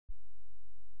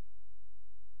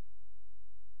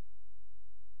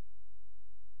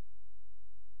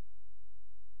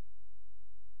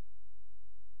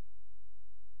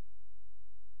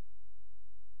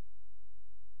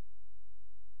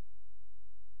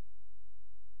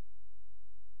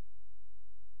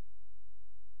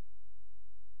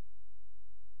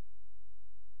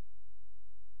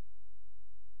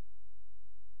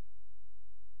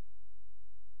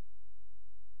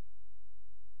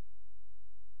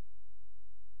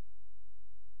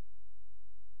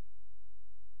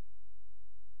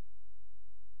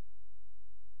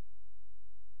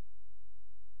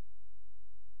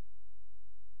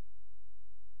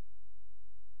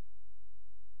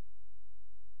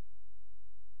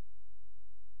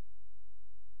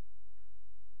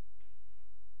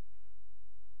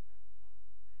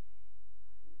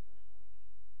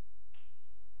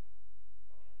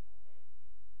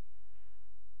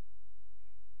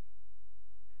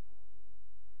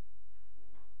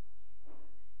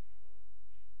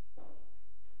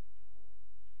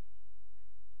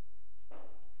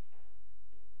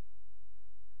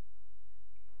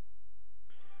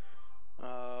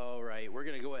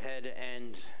ahead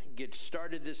and get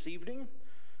started this evening.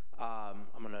 I'm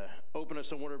going to open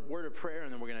us a word of prayer,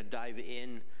 and then we're going to dive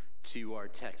in to our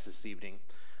text this evening.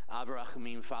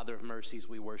 Avraham, Father of mercies,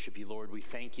 we worship you, Lord. We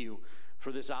thank you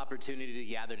for this opportunity to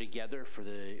gather together, for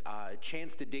the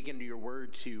chance to dig into your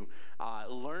word, to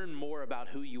learn more about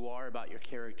who you are, about your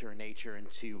character and nature, and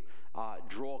to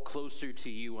draw closer to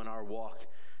you in our walk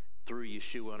through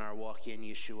Yeshua and our walk in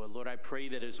Yeshua. Lord, I pray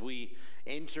that as we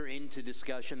enter into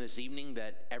discussion this evening,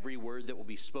 that every word that will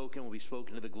be spoken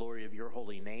to the glory of your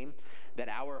holy name, that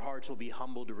our hearts will be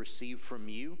humble to receive from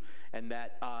you, and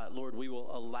that, Lord, we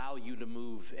will allow you to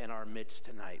move in our midst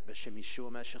tonight. B'Shem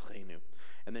Yeshua Meshachenu.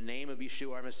 In the name of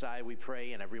Yeshua, our Messiah, we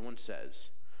pray, and everyone says,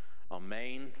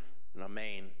 Amen and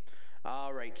Amen.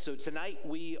 All right, so tonight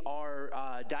we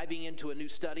are diving into a new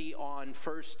study on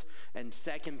 1st and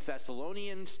 2nd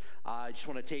Thessalonians. I just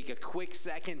want to take a quick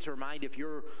second to remind, if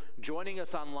you're joining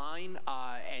us online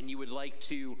and you would like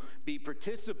to be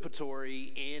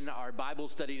participatory in our Bible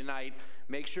study tonight,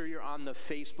 make sure you're on the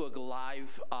Facebook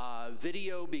Live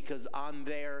video, because on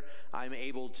there I'm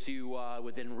able to,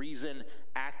 within reason,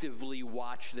 actively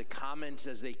watch the comments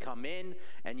as they come in,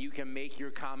 and you can make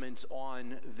your comments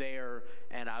on there,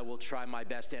 and I will try my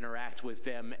best to interact with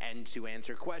them and to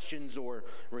answer questions or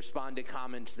respond to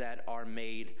comments that are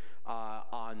made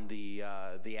on the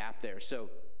app there. So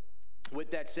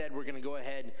with that said, we're going to go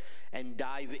ahead and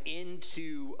dive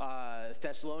into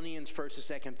Thessalonians,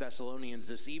 1st and 2nd Thessalonians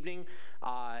this evening.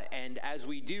 And as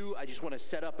we do, I just want to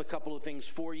set up a couple of things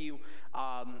for you.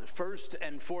 First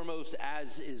and foremost,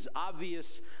 as is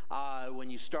obvious, when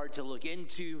you start to look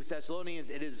into Thessalonians,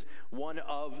 it is one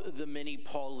of the many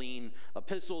Pauline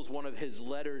epistles, one of his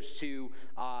letters to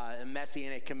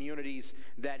Messianic communities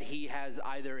that he has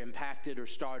either impacted or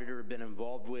started or been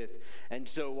involved with. And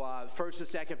so 1st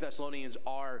and 2nd Thessalonians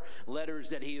are letters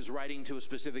that he is writing to a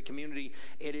specific community.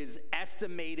 It is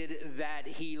estimated that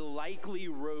he likely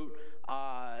wrote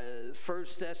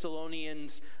 1st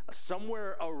Thessalonians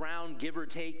somewhere around, give or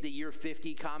take, the year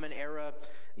 50 Common Era,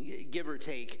 give or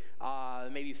take,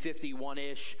 maybe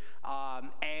 51-ish.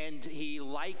 And he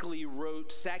likely wrote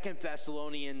 2nd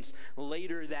Thessalonians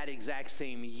later that exact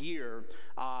same year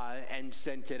and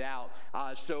sent it out.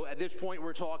 So at this point,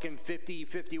 we're talking 50,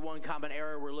 51 Common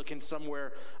Era. We're looking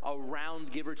somewhere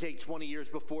around, give or take, 20 years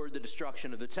before the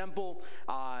destruction of the temple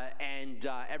and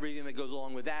everything that goes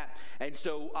along with that. And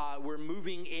so we're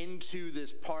moving into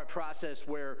this process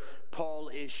where Paul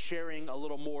is sharing a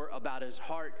little more about his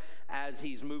heart as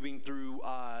he's moving through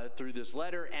this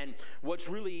letter. And what's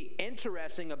really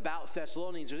interesting about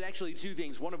Thessalonians, there's actually two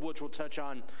things, one of which we'll touch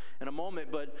on in a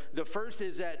moment. But the first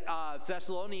is that 1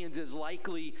 Thessalonians is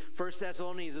likely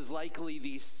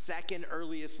the second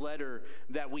earliest letter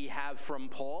that we have from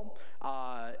Paul,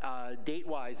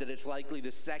 date-wise, that it's likely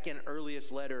the second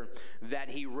earliest letter that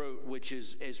he wrote, which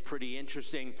is pretty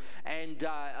interesting. And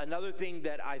another thing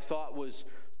that I thought was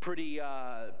pretty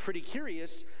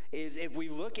curious is, if we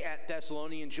look at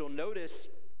Thessalonians, you'll notice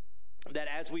that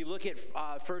as we look at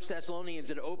 1 Thessalonians,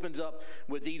 it opens up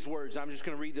with these words. I'm just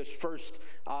going to read this first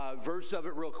verse of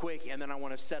it real quick, and then I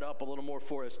want to set up a little more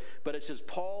for us. But it says,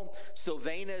 Paul,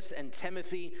 Silvanus, and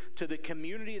Timothy, to the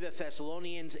community of the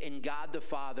Thessalonians in God the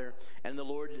Father and the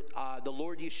Lord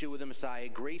Yeshua the Messiah,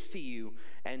 grace to you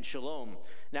and shalom.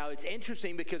 Now, it's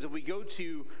interesting because if we go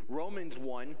to Romans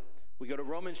 1, we go to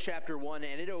Romans chapter 1,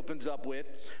 and it opens up with,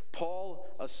 Paul,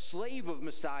 a slave of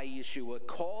Messiah Yeshua,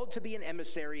 called to be an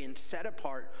emissary and set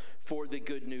apart for the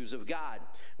good news of God.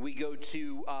 We go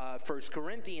to 1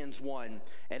 Corinthians 1,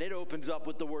 and it opens up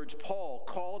with the words, Paul,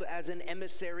 called as an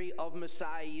emissary of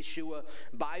Messiah Yeshua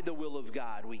by the will of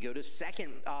God. We go to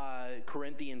 2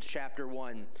 Corinthians chapter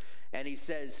 1, and he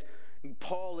says,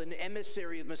 Paul, an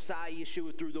emissary of Messiah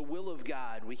Yeshua through the will of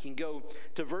God. We can go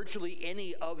to virtually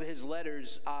any of his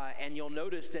letters, and you'll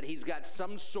notice that he's got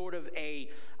some sort of a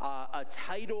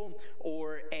title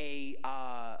or a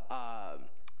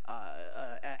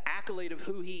accolade of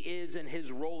who he is and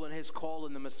his role and his call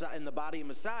in the body of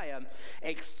Messiah,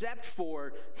 except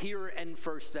for here in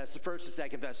 1st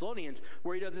and 2nd Thessalonians,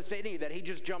 where he doesn't say any of that. He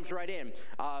just jumps right in.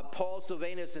 Paul,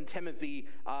 Silvanus, and Timothy,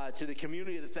 to the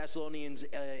community of the Thessalonians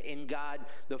in God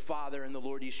the Father and the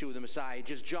Lord Yeshua the Messiah. It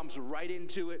just jumps right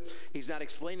into it. He's not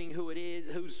explaining who it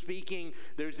is, who's speaking.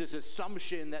 There's this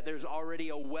assumption that there's already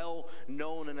a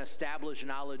well-known and established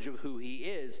knowledge of who he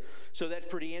is. So that's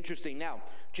pretty interesting. Now,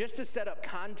 just to set up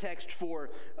context for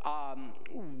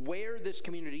where this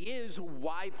community is,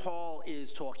 why Paul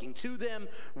is talking to them,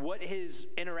 what his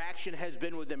interaction has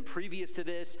been with them previous to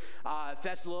this.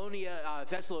 Thessalonica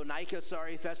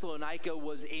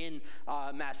was in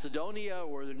Macedonia,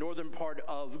 or the northern part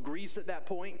of Greece at that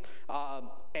point.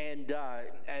 And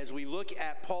as we look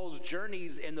at Paul's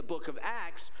journeys in the book of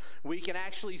Acts, we can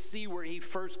actually see where he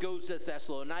first goes to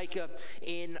Thessalonica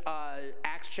in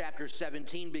Acts chapter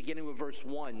 17, beginning with verse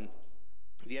 1.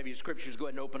 If you have your scriptures, go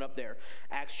ahead and open up there.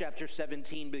 Acts chapter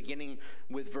 17, beginning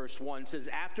with verse 1. It says,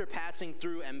 after passing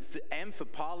through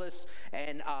Amphipolis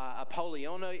and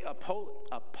Apollonia,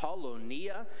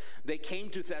 they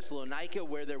came to Thessalonica,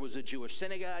 where there was a Jewish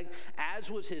synagogue. As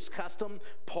was his custom,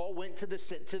 Paul went to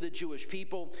the Jewish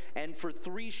people, and for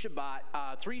three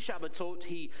Shabbatot,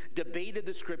 he debated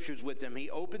the scriptures with them. He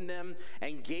opened them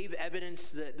and gave evidence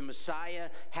that the Messiah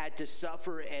had to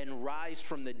suffer and rise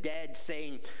from the dead,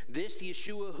 saying, this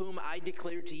Yeshua whom I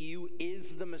declare to you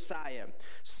is the Messiah.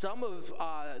 Some of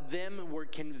them were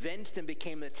convinced and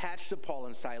became attached to Paul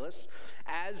and Silas,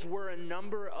 as were a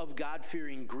number of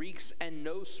God-fearing Greeks and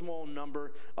no small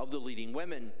number of the leading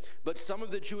women. But some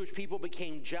of the Jewish people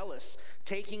became jealous.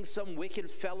 Taking some wicked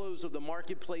fellows of the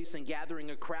marketplace and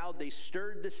gathering a crowd, they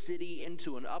stirred the city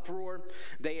into an uproar.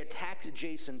 They attacked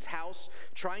Jason's house,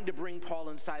 trying to bring Paul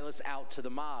and Silas out to the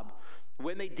mob.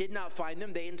 When they did not find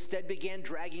them, they instead began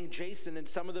dragging Jason and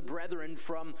some of the brethren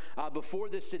from before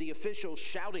the city officials,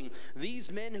 shouting,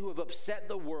 these men who have upset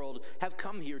the world have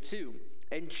come here too.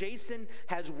 And Jason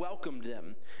has welcomed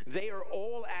them. They are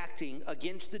all acting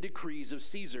against the decrees of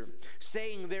Caesar,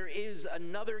 saying there is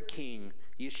another king,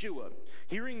 Yeshua.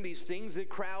 Hearing these things, the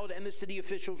crowd and the city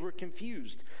officials were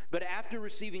confused. But after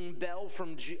receiving bail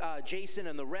from Jason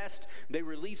and the rest, they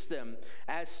released them.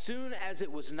 As soon as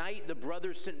it was night, the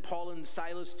brothers sent Paul and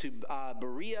Silas to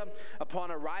Berea.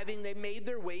 Upon arriving, they made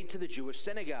their way to the Jewish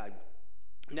synagogue.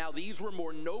 Now these were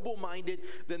more noble-minded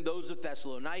than those of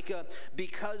Thessalonica,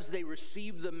 because they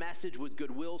received the message with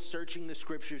goodwill, searching the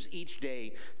scriptures each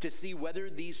day to see whether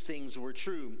these things were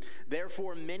true.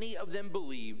 Therefore many of them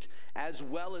believed, as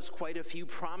well as quite a few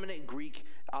prominent Greek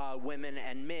women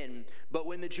and men. But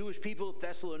when the Jewish people of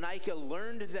Thessalonica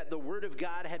learned that the word of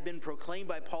God had been proclaimed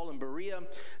by Paul in Berea,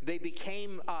 they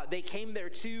came there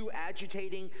too,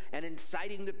 agitating and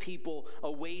inciting the people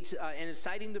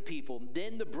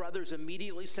Then the brothers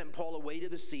immediately sent Paul away to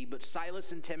the sea, but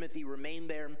Silas and Timothy remained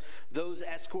there. Those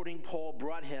escorting Paul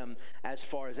brought him as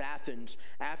far as Athens.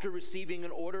 After receiving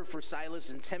an order for Silas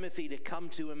and Timothy to come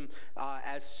to him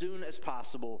as soon as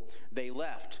possible, they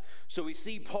left. So we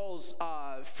see Paul's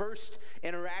first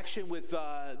interaction with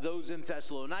those in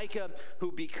Thessalonica,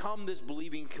 who become this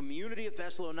believing community of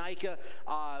Thessalonica,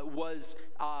 was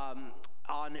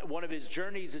on one of his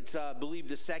journeys. It's believed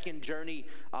the second journey,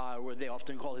 where they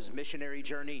often call his missionary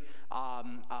journey,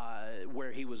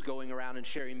 where he was going around and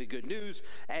sharing the good news.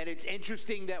 And it's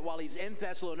interesting that while he's in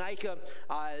Thessalonica,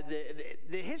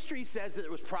 the history says that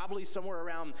there was probably somewhere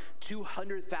around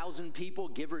 200,000 people,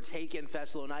 give or take, in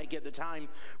Thessalonica at the time,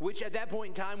 which at that point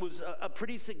in time was a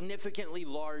pretty significantly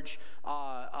large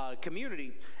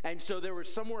community. And so there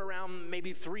was somewhere around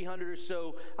maybe 200 or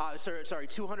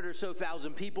so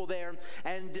thousand people there.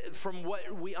 And from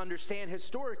what we understand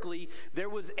historically, there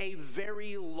was a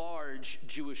very large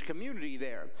Jewish community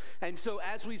there. And so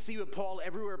as we see with Paul,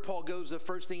 everywhere Paul goes, the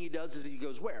first thing he does is he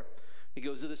goes where? He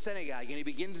goes to the synagogue, and he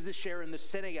begins to share in the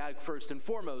synagogue first and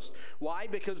foremost. Why?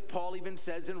 Because Paul even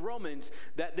says in Romans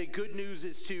that the good news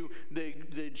is to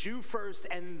the Jew first,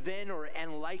 and then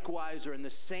and likewise, or in the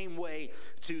same way,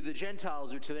 to the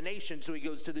Gentiles or to the nation. So he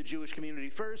goes to the Jewish community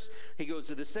first. He goes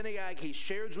to the synagogue. He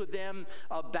shares with them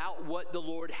about what the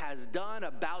Lord has done,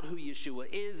 about who Yeshua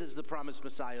is as the promised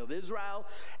Messiah of Israel.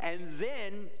 And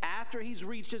then, after he's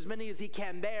reached as many as he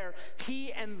can there,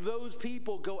 he and those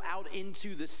people go out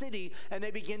into the city, and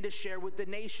they begin to share with the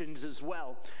nations as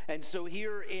well. And so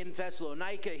here in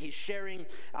Thessalonica, he's sharing,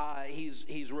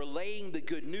 he's relaying the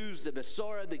good news, the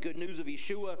Besorah, the good news of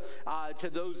Yeshua, to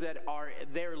those that are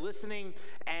there listening.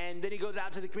 And then he goes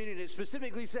out to the community, and it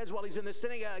specifically says while he's in the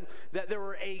synagogue that there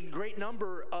were a great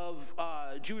number of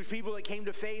Jewish people that came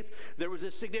to faith. There was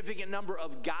a significant number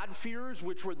of God-fearers,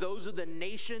 which were those of the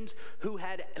nations who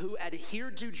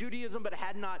adhered to Judaism but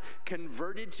had not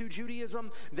converted to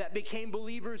Judaism, that became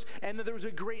believers. And and that there was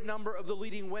a great number of the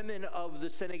leading women of the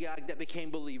synagogue that became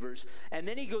believers. And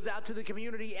then he goes out to the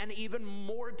community, and even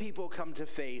more people come to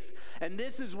faith. And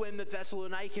this is when the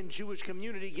Thessalonican Jewish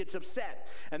community gets upset,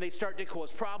 and they start to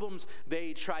cause problems.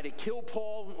 They try to kill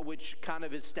Paul, which kind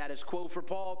of is status quo for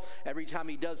Paul. Every time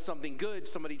he does something good,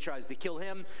 somebody tries to kill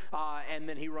him, and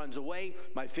then he runs away.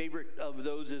 My favorite of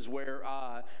those is where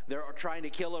they're trying to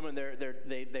kill him, and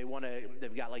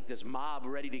they've got like this mob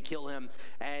ready to kill him,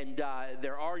 and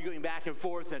they're arguing back and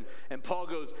forth, and Paul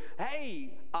goes,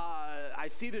 hey, I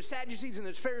see there's Sadducees and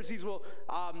there's Pharisees. Well,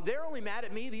 they're only mad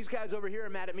at me. These guys over here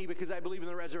are mad at me because I believe in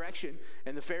the resurrection.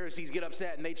 And the Pharisees get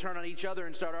upset, and they turn on each other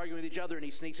and start arguing with each other, and he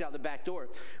sneaks out the back door.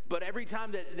 But every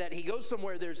time that he goes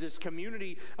somewhere, there's this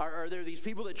community, or there are these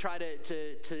people that try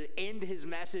to end his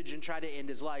message and try to end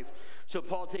his life. So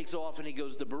Paul takes off, and he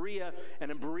goes to Berea.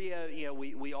 And in Berea,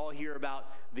 we all hear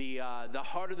about the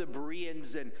heart of the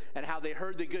Bereans and how they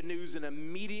heard the good news, and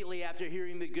immediately after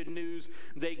hearing the good news,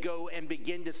 they go and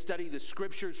begin to study the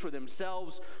scriptures for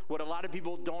themselves. What a lot of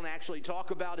people don't actually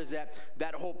talk about is that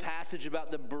whole passage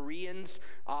about the Bereans.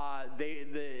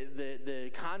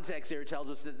 The context there tells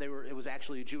us that it was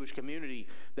actually a Jewish community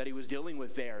that he was dealing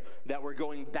with there, that were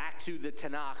going back to the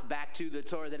Tanakh, back to the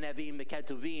Torah, the Nevi'im, the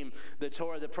Ketuvim, the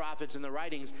Torah, the prophets, and the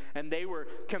writings, and they were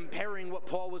comparing what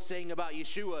Paul was saying about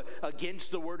Yeshua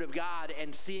against the Word of God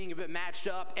and seeing if it matched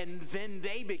up, and then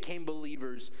they became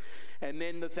believers. And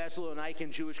then the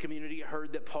Thessalonican Jewish community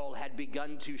heard that Paul had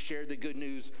begun to share the good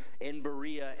news in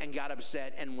Berea and got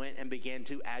upset and went and began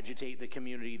to agitate the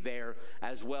community there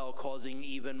as well, causing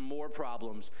even more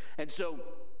problems. And so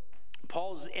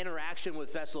Paul's interaction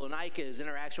with Thessalonica, his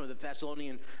interaction with the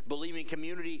Thessalonian believing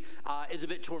community is a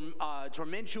bit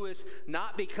tormentuous,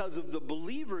 not because of the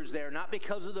believers there, not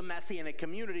because of the Messianic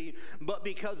community, but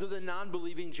because of the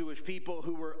non-believing Jewish people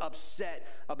who were upset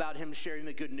about him sharing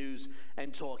the good news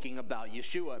and talking about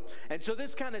Yeshua. And so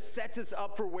this kind of sets us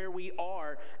up for where we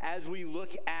are as we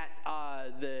look at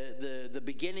the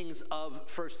beginnings of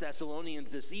 1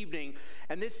 Thessalonians this evening.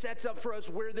 And this sets up for us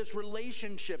where this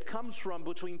relationship comes from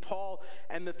between Paul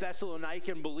and the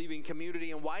Thessalonican believing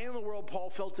community, and why in the world Paul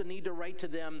felt the need to write to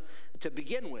them to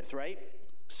begin with, right?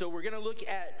 So we're going to look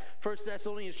at 1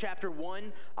 Thessalonians chapter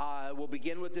 1. We'll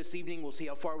begin with this evening. We'll see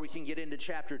how far we can get into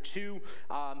chapter 2.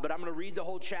 But I'm going to read the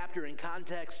whole chapter in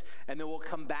context, and then we'll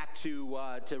come back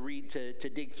to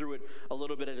dig through it a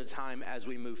little bit at a time as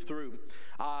we move through.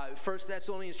 1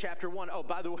 Thessalonians chapter 1. Oh,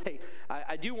 by the way,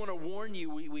 I do want to warn you,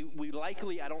 we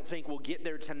likely, I don't think we'll get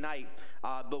there tonight,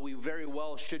 but we very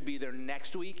well should be there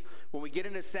next week. When we get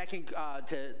into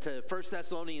 1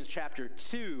 Thessalonians chapter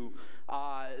 2,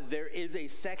 there is a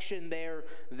section there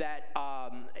that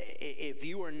if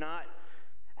you are not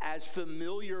as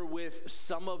familiar with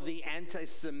some of the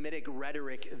anti-Semitic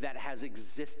rhetoric that has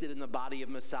existed in the body of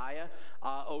Messiah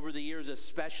over the years,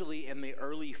 especially in the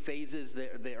early phases,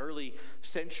 the early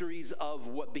centuries of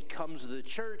what becomes the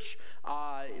church,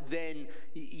 then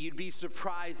you'd be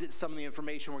surprised at some of the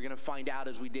information we're going to find out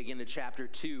as we dig into chapter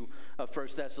 2 of 1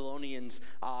 Thessalonians,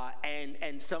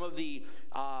 and some of the,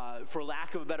 for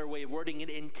lack of a better way of wording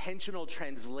it, intentional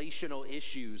translational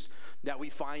issues that we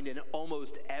find in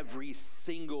almost every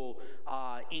single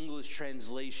English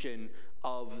translation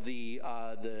of the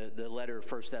letter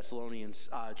of 1 Thessalonians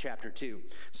chapter 2.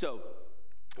 So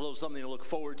a little something to look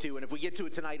forward to, and if we get to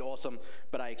it tonight, awesome,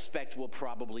 but I expect we'll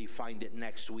probably find it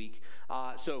next week.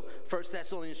 So 1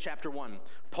 Thessalonians chapter 1,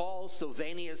 Paul,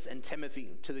 Silvanus, and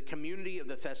Timothy, to the community of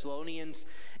the Thessalonians,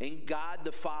 in God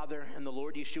the Father and the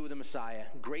Lord Yeshua the Messiah,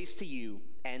 grace to you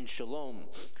and shalom.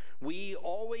 We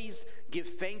always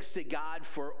give thanks to God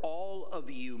for all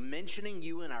of you, mentioning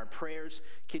you in our prayers,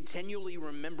 continually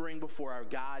remembering before our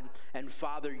God and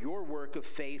Father your work of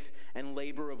faith and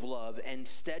labor of love and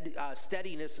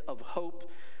steadiness of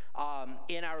hope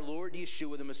in our Lord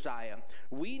Yeshua the Messiah.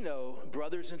 We know,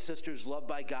 brothers and sisters loved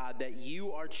by God, that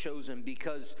you are chosen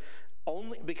because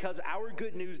our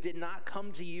good news did not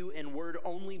come to you in word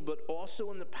only, but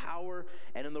also in the power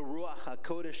and in the Ruach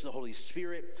HaKodesh, the Holy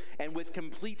Spirit, and with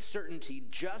complete certainty,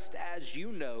 just as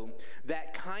you know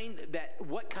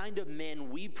what kind of men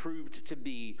we proved to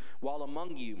be while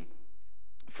among you.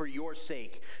 For your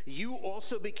sake, you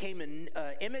also became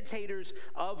imitators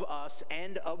of us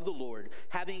and of the Lord,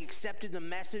 having accepted the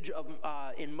message of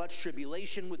in much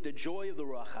tribulation with the joy of the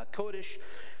Ruach HaKodesh.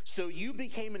 So you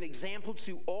became an example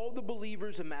to all the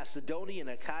believers in Macedonia and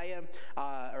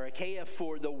Achaia,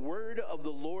 for the word of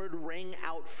the Lord rang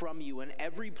out from you. In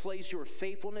every place your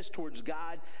faithfulness towards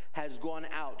God has gone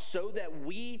out, so that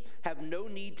we have no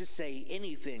need to say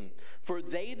anything. For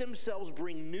they themselves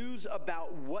bring news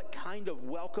about what kind of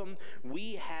wealth welcome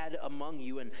we had among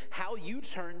you, and how you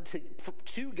turned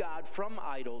to God from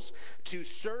idols to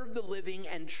serve the living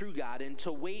and true God, and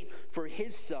to wait for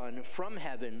his Son from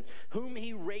heaven, whom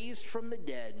he raised from the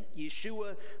dead,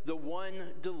 Yeshua, the one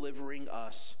delivering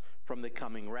us from the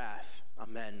coming wrath.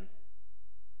 Amen.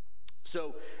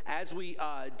 So as we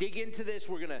dig into this,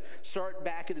 we're going to start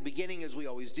back at the beginning as we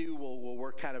always do. We'll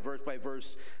work kind of verse by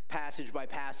verse, passage by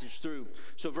passage through.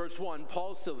 So verse 1,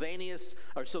 Paul, Silvanus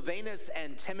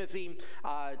and Timothy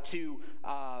to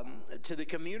the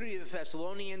community of the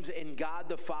Thessalonians, in God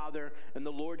the Father and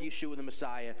the Lord Yeshua the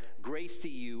Messiah, grace to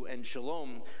you and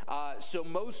shalom. So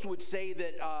most would say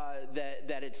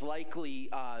that it's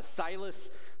likely Silas.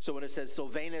 So when it says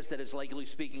Silvanus, that it's likely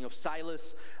speaking of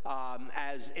Silas,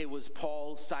 as it was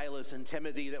Paul, Silas, and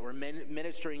Timothy that were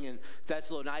ministering in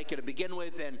Thessalonica to begin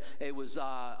with, and it was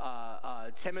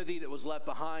Timothy that was left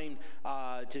behind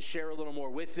to share a little more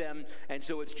with them. And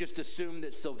so it's just assumed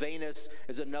that Silvanus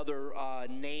is another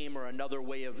name or another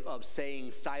way of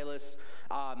saying Silas.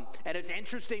 And it's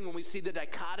interesting when we see the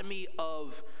dichotomy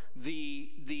of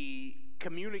the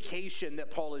communication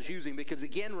that Paul is using, because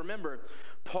again, remember,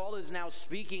 Paul is now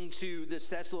speaking to this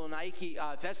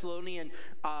Thessalonian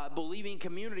believing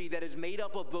community that is made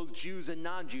up of both Jews and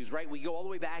non-Jews, right? We go all the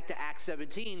way back to Acts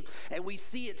 17, and we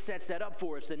see it sets that up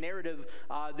for us. The narrative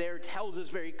there tells us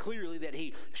very clearly that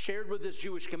he shared with this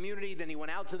Jewish community, then he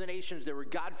went out to the nations. There were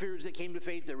God-fearers that came to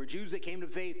faith, there were Jews that came to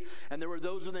faith, and there were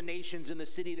those of the nations in the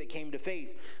city that came to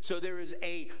faith. So there is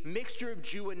a mixture of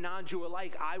Jew and non-Jew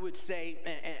alike, I would say,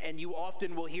 and you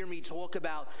often will hear me talk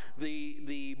about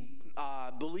the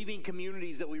believing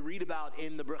communities that we read about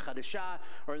in the Brit Hadashah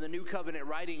or in the New Covenant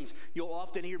writings. You'll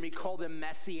often hear me call them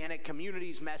messianic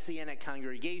communities, messianic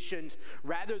congregations,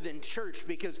 rather than church,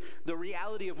 because the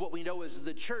reality of what we know is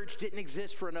the church didn't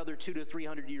exist for another 200 to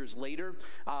 300 years later.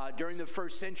 During the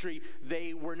first century,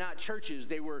 they were not churches.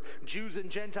 They were Jews and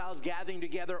Gentiles gathering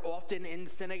together, often in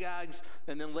synagogues,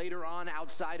 and then later on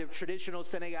outside of traditional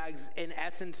synagogues, in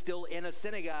essence still in a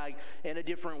synagogue in a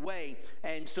different way.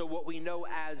 And so what we know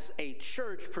as a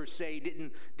church per se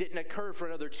didn't occur for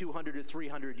another 200 to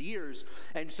 300 years.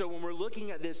 And so when we're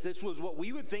looking at this was what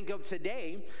we would think of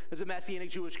today as a Messianic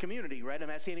Jewish community, right? A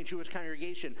Messianic Jewish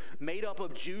congregation made up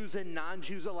of Jews and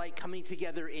non-Jews alike, coming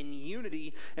together in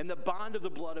unity in the bond of the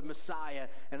blood of Messiah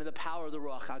and in the power of the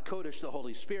Ruach HaKodesh, the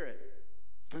Holy Spirit.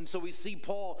 And so we see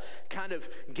Paul kind of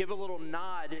give a little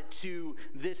nod to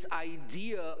this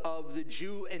idea of the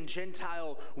Jew and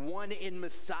Gentile, one in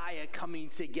Messiah, coming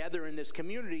together in this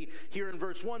community here in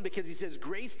verse 1, because he says,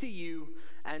 grace to you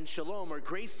and shalom, or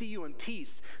grace to you and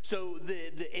peace. So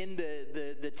in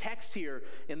the text here,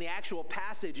 in the actual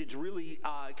passage, it's really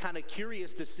kind of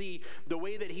curious to see the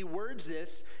way that he words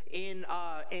this in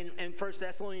 1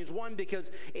 Thessalonians 1, because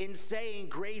in saying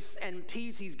grace and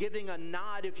peace, he's giving a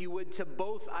nod, if you would, to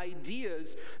both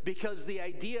ideas, because the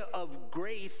idea of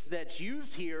grace that's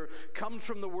used here comes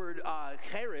from the word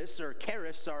charis, or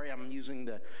charis, sorry, I'm using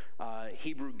the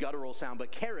Hebrew guttural sound,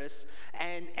 but charis,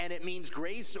 and it means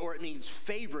grace, or it means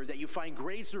favor, that you find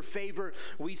grace or favor.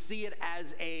 We see it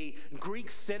as a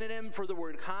Greek synonym for the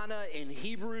word chana in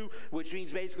Hebrew, which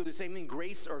means basically the same thing,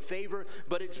 grace or favor,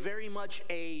 but it's very much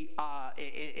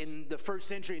in the first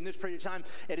century, in this period of time,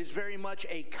 it is very much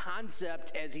a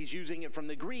concept, as he's using it from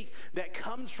the Greek, that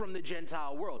comes from the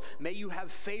Gentile world. May you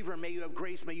have favor, may you have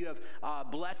grace, may you have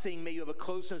blessing, may you have a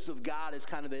closeness of God, is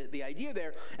kind of the idea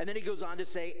there. And then he goes on to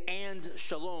say, and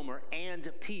shalom, or and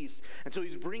peace. And so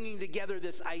he's bringing together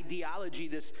this ideology,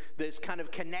 this kind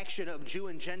of connection of Jew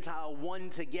and Gentile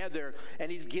one together,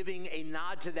 and he's giving a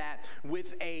nod to that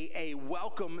with a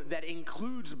welcome that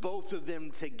includes both of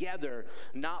them together,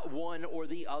 not one or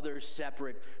the other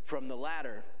separate from the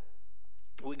latter.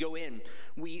 We go in.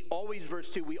 We always, verse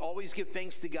 2, we always give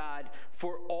thanks to God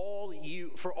for all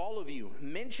of you,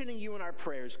 mentioning you in our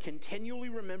prayers, continually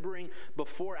remembering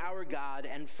before our God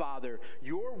and Father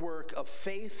your work of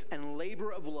faith and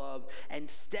labor of love and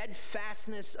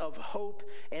steadfastness of hope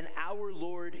in our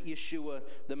Lord Yeshua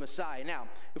the Messiah. Now,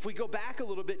 if we go back a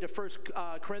little bit to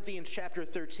 1 Corinthians chapter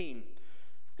 13,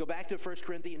 go back to 1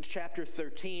 Corinthians chapter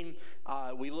 13.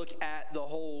 We look at the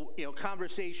whole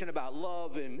conversation about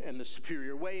love and the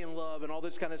superior way in love and all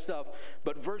this kind of stuff.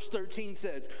 But verse 13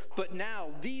 says, but now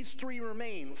these three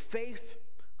remain, faith,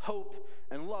 hope,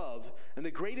 and love. And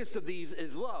the greatest of these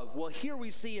is love. Well, here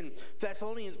we see in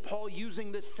Thessalonians, Paul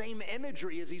using the same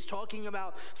imagery as he's talking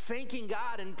about thanking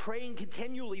God and praying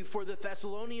continually for the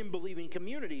Thessalonian believing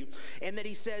community. And that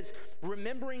he says,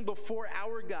 remembering before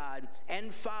our God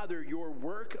and Father your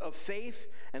work of faith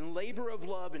and labor of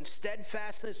love and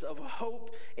steadfastness of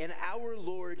hope in our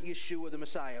Lord Yeshua the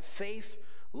Messiah. Faith,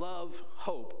 love,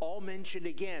 hope, all mentioned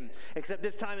again, except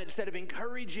this time instead of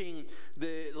encouraging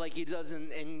like he does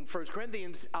in 1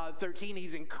 Corinthians 13,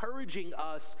 he's encouraging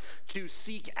us to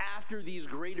seek after these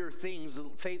greater things,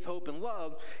 faith, hope, and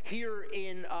love. Here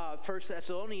in 1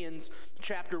 Thessalonians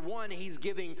chapter 1, he's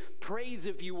giving praise,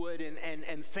 if you would,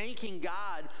 and thanking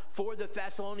God for the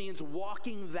Thessalonians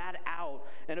walking that out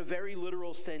in a very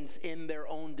literal sense in their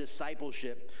own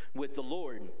discipleship with the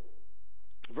Lord.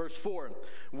 Verse 4,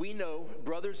 we know,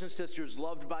 brothers and sisters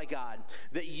loved by God,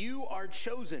 that you are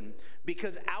chosen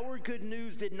because our good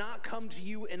news did not come to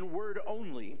you in word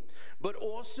only, but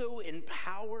also in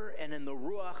power and in the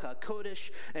Ruach HaKodesh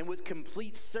and with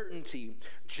complete certainty,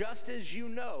 just as you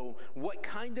know what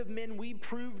kind of men we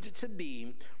proved to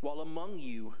be while among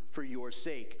you for your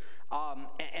sake.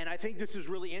 And I think this is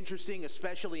really interesting,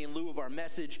 especially in lieu of our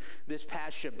message this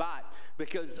past Shabbat,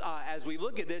 because as we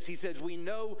look at this, he says, we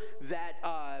know that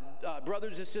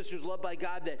brothers and sisters loved by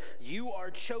God, that you are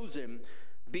chosen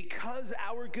because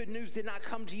our good news did not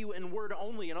come to you in word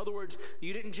only. In other words,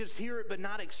 you didn't just hear it but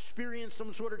not experience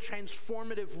some sort of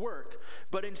transformative work.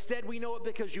 But instead, we know it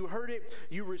because you heard it,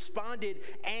 you responded,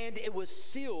 and it was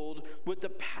sealed with the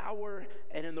power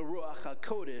and in the Ruach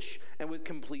HaKodesh and with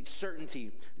complete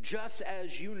certainty, just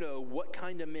as you know what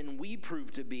kind of men we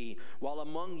prove to be while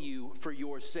among you for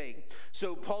your sake.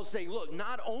 So Paul's saying, look,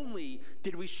 not only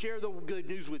did we share the good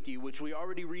news with you, which we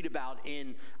already read about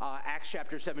in Acts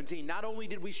chapter 17, not only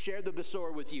did we share the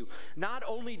Besorah with you, not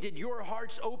only did your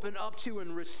hearts open up to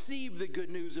and receive the good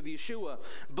news of Yeshua,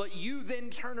 but you then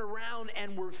turn around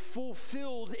and were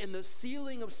fulfilled in the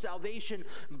sealing of salvation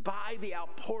by the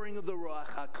outpouring of the Ruach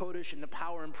HaKodesh and the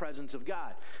power and presence of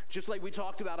God. Just like we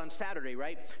talked about on Saturday,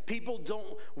 right? People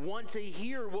don't want to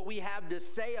hear what we have to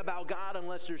say about God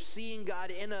unless they're seeing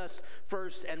God in us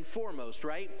first and foremost,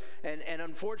 right? And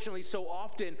unfortunately, so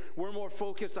often we're more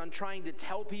focused on trying to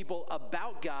tell people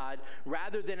about God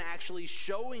rather than actually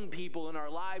showing people in our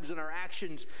lives and our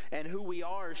actions and who we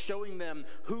are, showing them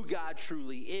who God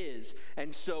truly is.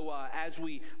 And so as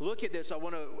we look at this, I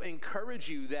want to encourage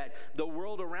you that the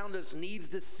world around us needs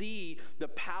to see the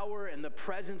power and the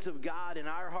presence of God in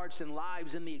our hearts and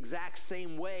lives in the exact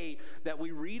same way that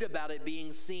we read about it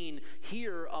being seen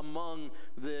here among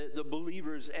the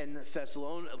believers in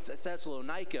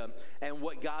Thessalonica and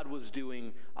what God was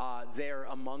doing there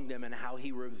among them and how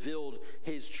he revealed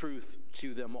his truth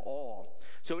to them all.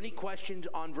 So any questions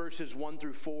on verses 1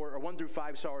 through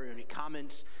 5, or any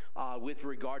comments with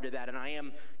regard to that? And I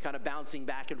am kind of bouncing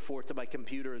back and forth to my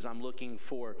computer as I'm looking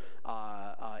for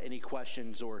any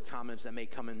questions or comments that may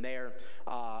come in there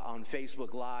on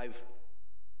Facebook Live.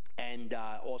 And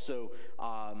also,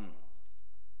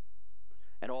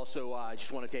 I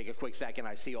just want to take a quick second.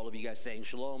 I see all of you guys saying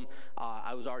shalom.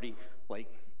 I was already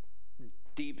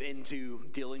deep into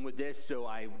dealing with this, so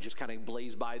I just kind of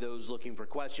blazed by those looking for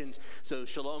questions. So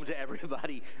shalom to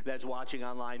everybody that's watching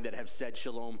online that have said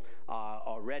shalom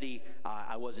already.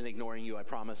 I wasn't ignoring you, I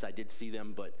promise. I did see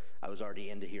them, but I was already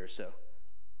into here. So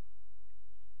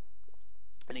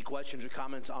any questions or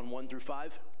comments on 1 through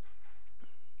 5?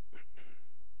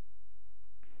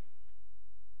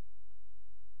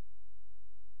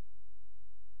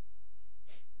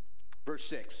 Verse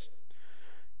 6.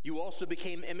 You also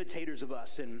became imitators of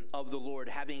us and of the Lord,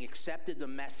 having accepted the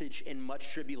message in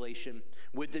much tribulation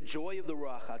with the joy of the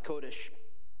Ruach HaKodesh.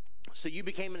 So you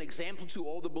became an example to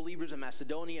all the believers in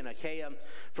Macedonia and Achaia,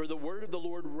 for the word of the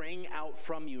Lord rang out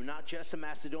from you, not just in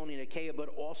Macedonia and Achaia, but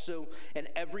also in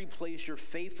every place your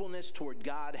faithfulness toward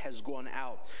God has gone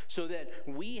out, so that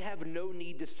we have no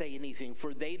need to say anything,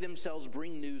 for they themselves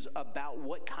bring news about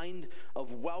what kind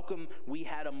of welcome we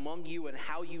had among you and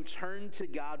how you turned to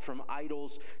God from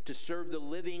idols to serve the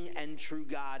living and true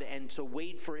God and to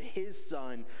wait for his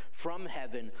Son from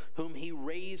heaven, whom he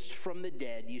raised from the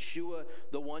dead, Yeshua,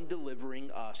 the one delivering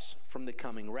us from the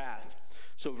coming wrath.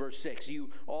 So verse 6, you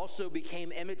also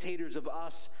became imitators of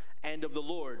us and of the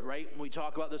Lord, right? We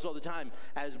talk about this all the time.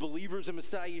 As believers in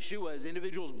Messiah Yeshua, as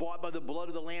individuals bought by the blood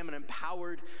of the Lamb and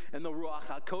empowered in the Ruach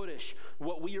HaKodesh,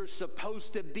 what we are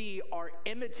supposed to be are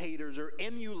imitators or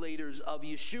emulators of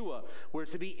Yeshua. We're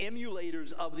to be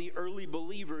emulators of the early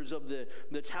believers, of the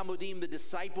Talmudim, the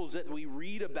disciples that we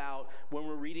read about when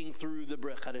we're reading through the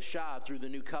Brit Hadashah, through the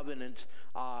New Covenant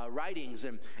writings.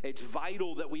 And it's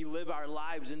vital that we live our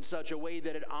lives in such a way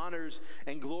that it honors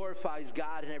and glorifies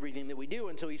God in everything that we do.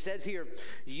 And so he says here,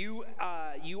 you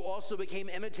also became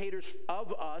imitators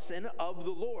of us and of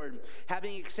the Lord,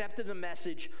 having accepted the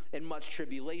message in much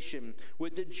tribulation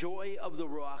with the joy of the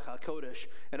Ruach HaKodesh.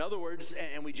 In other words,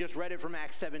 and we just read it from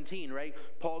Acts 17, right?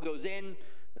 Paul goes in,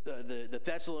 the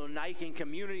Thessalonican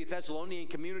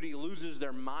community loses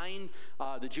their mind.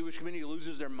 The Jewish community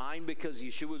loses their mind because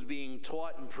Yeshua is being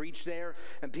taught and preached there,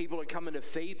 and people are coming to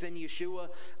faith in Yeshua.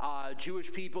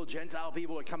 Jewish people, Gentile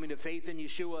people are coming to faith in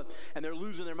Yeshua, and they're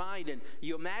losing their mind. And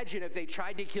you imagine if they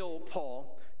tried to kill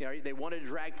Paul. You know, they wanted to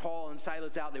drag Paul and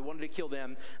Silas out. They wanted to kill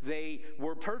them. They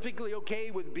were perfectly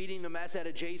okay with beating the mess out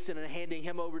of Jason and handing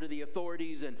him over to the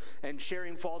authorities and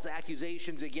sharing false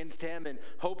accusations against him and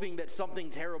hoping that something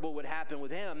terrible would happen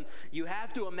with him. You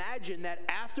have to imagine that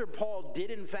after Paul did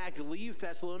in fact leave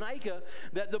Thessalonica,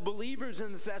 that the believers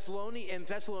in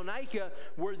Thessalonica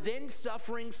were then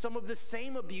suffering some of the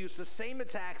same abuse, the same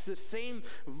attacks, the same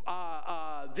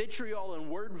vitriol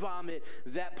and word vomit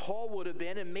that Paul would have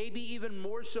been, and maybe even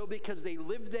more so because they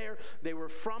lived there, they were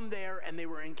from there, and they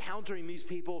were encountering these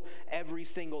people every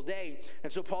single day.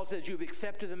 And so Paul says, you've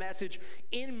accepted the message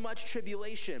in much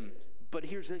tribulation. But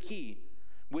here's the key: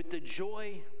 with the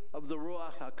joy of the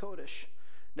Ruach HaKodesh.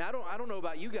 Now, I don't know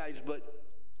about you guys, but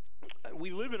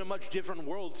we live in a much different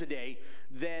world today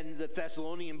than the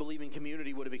Thessalonian believing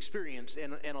community would have experienced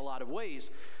in a lot of ways.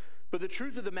 But the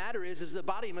truth of the matter is the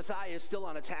body of Messiah is still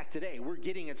on attack today. We're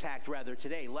getting attacked rather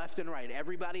today, left and right.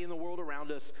 Everybody in the world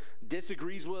around us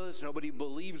disagrees with us. Nobody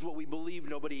believes what we believe.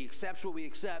 Nobody accepts what we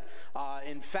accept.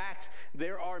 In fact,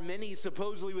 there are many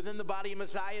supposedly within the body of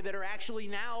Messiah that are actually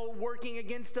now working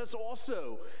against us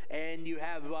also. And you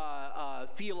have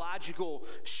theological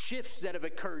shifts that have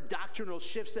occurred, doctrinal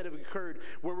shifts that have occurred,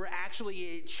 where we're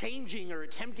actually changing or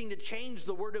attempting to change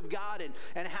the Word of God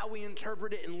and how we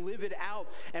interpret it and live it out.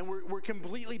 And we're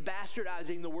completely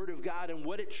bastardizing the Word of God and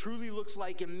what it truly looks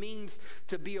like and means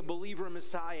to be a believer in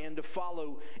Messiah and to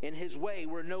follow in His way.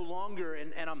 We're no longer,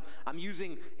 and I'm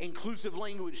using inclusive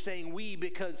language saying we,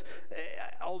 because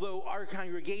although our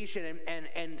congregation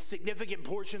and significant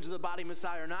portions of the body of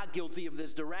Messiah are not guilty of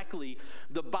this directly,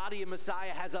 the body of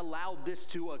Messiah has allowed this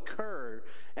to occur.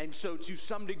 And so to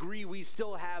some degree, we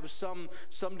still have some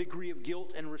degree of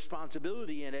guilt and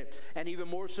responsibility in it, and even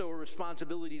more so a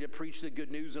responsibility to preach the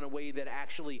good news in a way that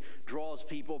actually draws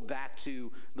people back to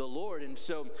the Lord. And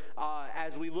so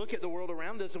as we look at the world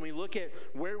around us and we look at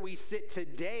where we sit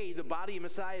today, the body of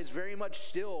Messiah is very much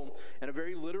still, in a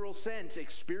very literal sense,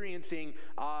 experiencing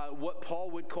what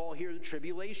Paul would call here the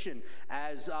tribulation,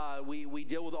 as we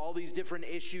deal with all these different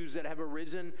issues that have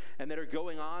arisen and that are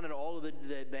going on, and all of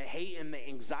the hate and the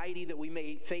anxiety that we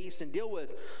may face and deal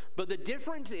with. But the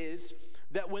difference is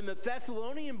that when the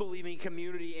Thessalonian believing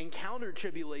community encountered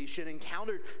tribulation,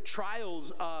 encountered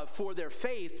trials for their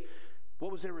faith,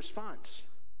 what was their response?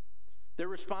 Their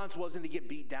response wasn't to get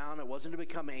beat down. It wasn't to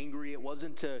become angry. It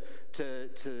wasn't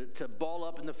to ball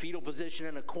up in the fetal position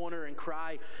in a corner and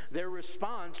cry. Their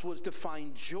response was to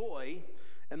find joy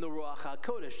in the Ruach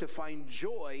HaKodesh, to find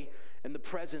joy in the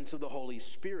presence of the Holy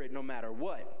Spirit no matter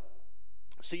what.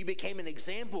 So you became an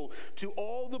example to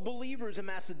all the believers in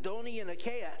Macedonia and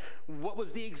Achaia. What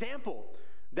was the example?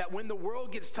 That when the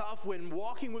world gets tough, when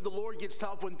walking with the Lord gets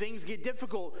tough, when things get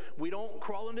difficult, we don't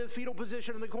crawl into the fetal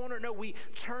position in the corner. No, we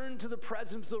turn to the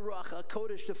presence of the Ruach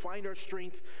HaKodesh to find our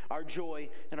strength, our joy,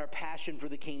 and our passion for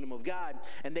the kingdom of God.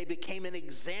 And they became an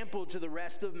example to the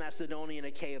rest of Macedonia and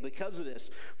Achaia because of this.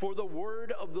 For the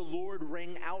word of the Lord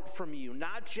rang out from you,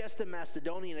 not just in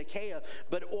Macedonia and Achaia,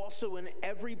 but also in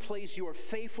every place your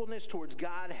faithfulness towards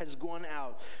God has gone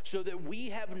out, so that we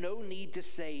have no need to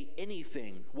say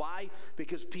anything. Why?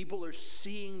 Because people are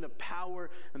seeing the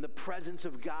power and the presence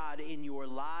of God in your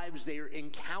lives. They are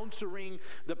encountering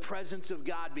the presence of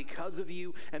God because of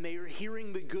you, and they are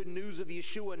hearing the good news of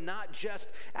Yeshua, not just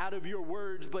out of your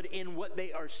words, but in what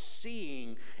they are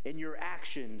seeing in your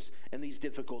actions in these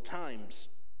difficult times.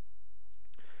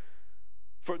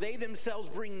 For they themselves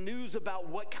bring news about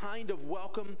what kind of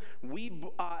welcome we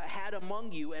had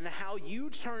among you, and how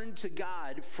you turned to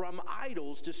God from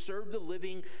idols to serve the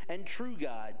living and true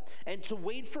God, and to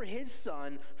wait for His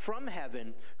Son from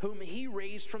heaven, whom He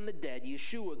raised from the dead,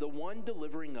 Yeshua, the one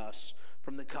delivering us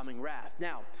from the coming wrath.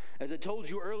 Now, as I told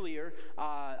you earlier,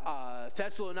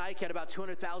 Thessalonica had about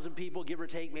 200,000 people, give or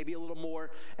take, maybe a little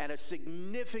more, and a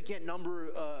significant number,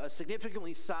 a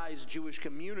significantly sized Jewish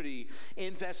community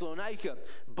in Thessalonica.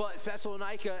 But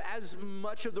Thessalonica, as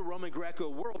much of the Roman Greco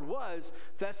world was,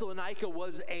 Thessalonica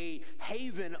was a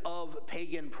haven of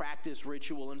pagan practice,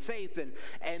 ritual, and faith.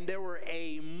 And there were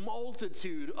a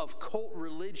multitude of cult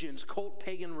religions, cult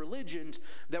pagan religions,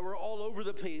 that were all over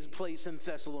the place in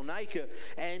Thessalonica.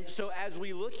 And so as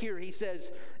we look here, he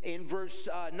says in verse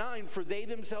 9, for they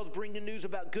themselves bring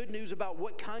good news about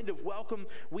what kind of welcome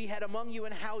we had among you,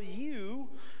 and how you,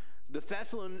 the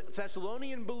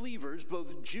Thessalonian believers,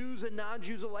 both Jews and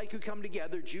non-Jews alike who come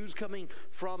together, Jews coming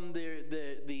from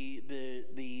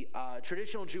the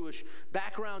traditional Jewish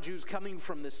background, Jews coming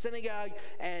from the synagogue,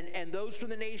 and those from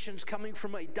the nations coming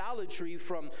from idolatry,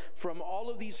 from all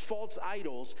of these false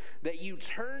idols, that you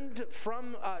turned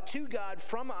to God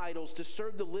from idols to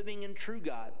serve the living and true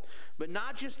God. But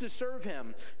not just to serve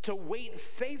him, to wait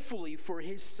faithfully for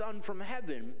his Son from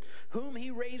heaven, whom he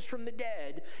raised from the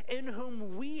dead, in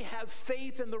whom we have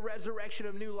faith in the resurrection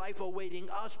of new life awaiting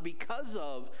us because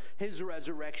of his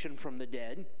resurrection from the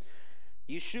dead.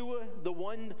 Yeshua, the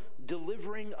one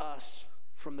delivering us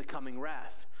from the coming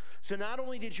wrath. So not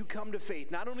only did you come to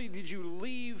faith, not only did you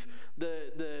leave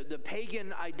the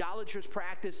pagan idolatrous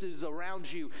practices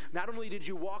around you, not only did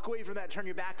you walk away from that, turn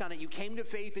your back on it, you came to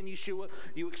faith in Yeshua,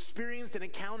 you experienced and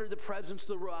encountered the presence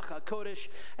of the Ruach HaKodesh,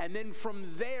 and then from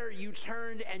there you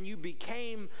turned and you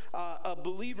became a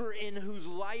believer in whose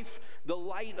life the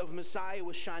light of Messiah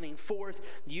was shining forth.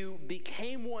 You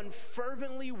became one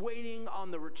fervently waiting on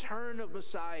the return of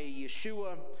Messiah,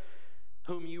 Yeshua,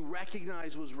 whom you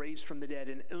recognize was raised from the dead,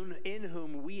 and in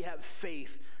whom we have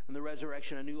faith in the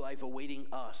resurrection of new life awaiting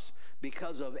us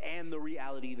because of, and the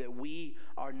reality that we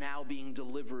are now being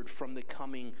delivered from the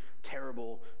coming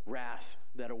terrible wrath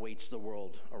that awaits the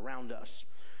world around us.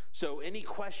 So any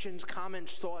questions,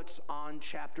 comments, thoughts on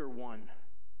chapter 1?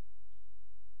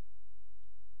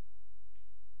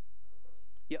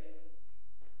 Yep.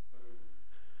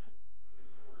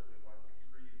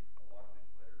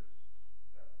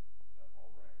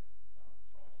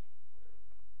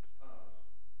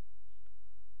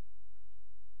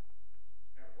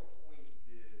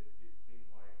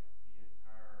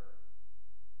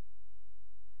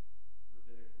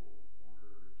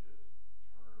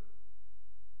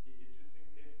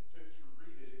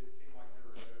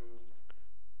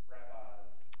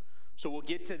 So we'll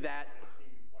get to that.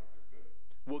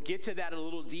 We'll get to that a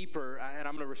little deeper, and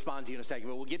I'm going to respond to you in a second,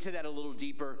 but we'll get to that a little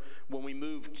deeper when we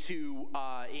move to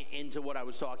into what I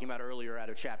was talking about earlier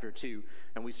out of chapter 2,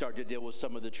 and we start to deal with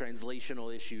some of the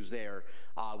translational issues there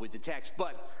with the text.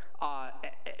 But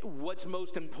what's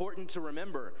most important to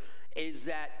remember is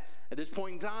that at this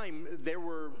point in time, there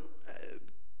were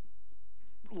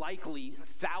likely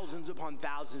thousands upon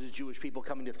thousands of Jewish people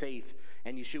coming to faith,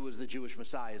 and Yeshua is the Jewish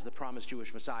Messiah, is the promised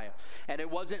Jewish Messiah. And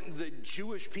it wasn't the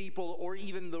Jewish people or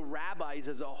even the rabbis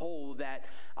as a whole that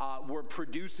were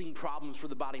producing problems for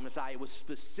the body of Messiah. It was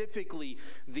specifically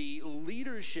the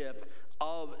leadership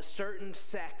of certain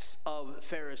sects of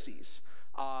Pharisees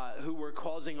who were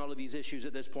causing all of these issues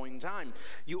at this point in time.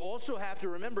 You also have to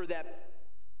remember that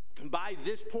by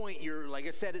this point, you're, like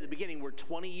I said at the beginning, we're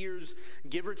 20 years,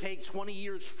 give or take 20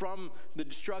 years from the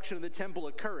destruction of the temple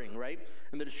occurring, right?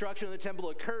 And the destruction of the temple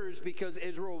occurs because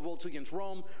Israel revolts against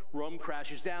Rome. Rome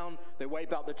crashes down. They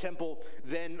wipe out the temple.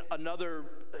 Then another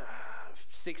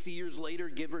 60 years later,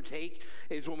 give or take,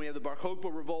 is when we have the Bar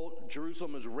Kokhba revolt.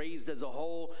 Jerusalem is razed as a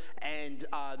whole, and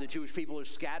the Jewish people are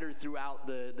scattered throughout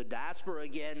the diaspora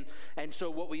again. And so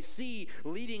what we see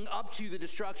leading up to the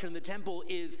destruction of the temple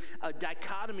is a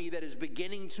dichotomy that is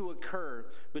beginning to occur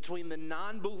between the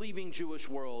non-believing Jewish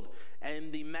world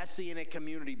and the Messianic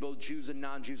community, both Jews and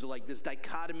non-Jews alike. This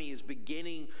dichotomy is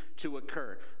beginning to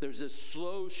occur. There's a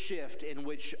slow shift in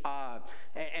which,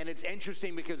 and it's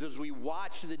interesting because as we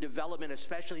watch the development,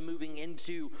 especially moving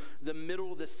into the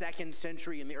middle of the 2nd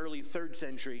century and the early 3rd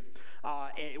century,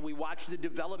 we watch the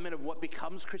development of what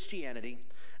becomes Christianity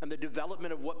and the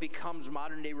development of what becomes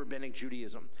modern-day rabbinic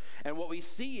Judaism. And what we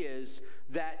see is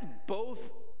that both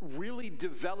really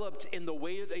developed in the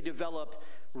way that they developed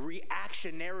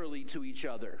reactionarily to each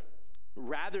other,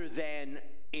 rather than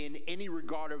in any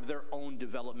regard of their own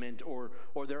development or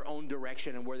their own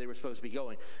direction and where they were supposed to be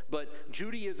going. But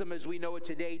Judaism, as we know it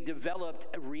today,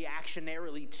 developed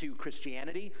reactionarily to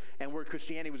Christianity and where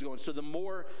Christianity was going. So the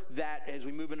more that, as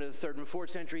we move into the 3rd and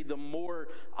 4th century, the more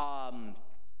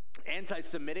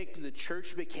anti-Semitic the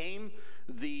church became,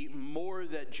 the more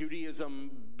that Judaism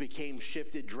became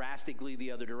shifted drastically the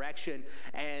other direction,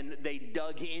 and they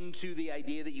dug into the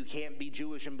idea that you can't be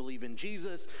Jewish and believe in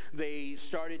Jesus. They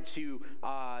started to,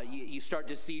 you start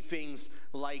to see things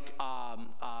like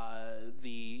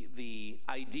the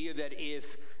idea that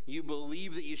if you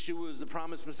believe that Yeshua is the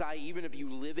promised Messiah, even if you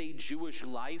live a Jewish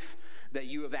life, that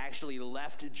you have actually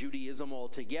left Judaism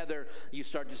altogether. You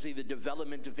start to see the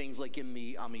development of things like in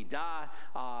the Amidah,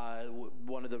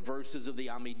 one of the verses of the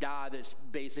Amidah that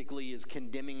basically is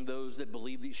condemning those that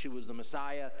believe that Yeshua is the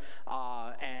Messiah,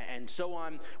 and so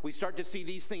on. We start to see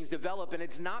these things develop, and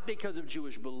it's not because of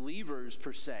Jewish believers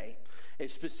per se.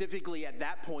 It's specifically at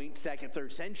that point, 2nd,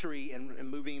 3rd century, and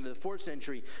moving into the 4th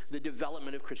century, the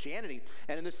development of Christianity.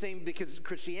 And in the same, because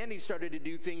Christianity started to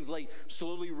do things like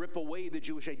slowly rip away the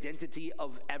Jewish identity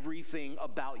of everything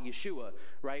about Yeshua,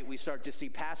 right? We start to see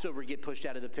Passover get pushed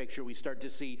out of the picture. We start to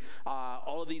see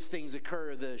all of these things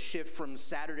occur, the shift from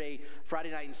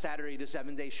Friday night and Saturday, the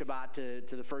 7-day Shabbat,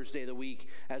 to the first day of the week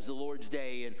as the Lord's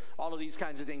Day, and all of these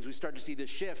kinds of things. We start to see this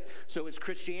shift. So as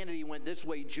Christianity went this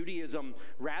way, Judaism,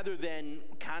 rather than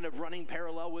kind of running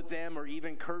parallel with them or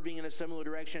even curving in a similar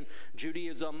direction,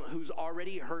 Judaism, who's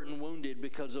already hurt and wounded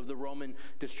because of the Roman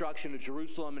destruction of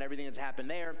Jerusalem and everything that's happened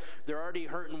there, they're already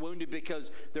hurt and wounded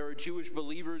because there are Jewish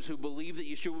believers who believe that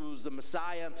Yeshua was the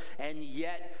Messiah, and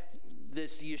yet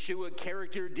this Yeshua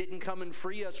character didn't come and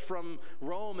free us from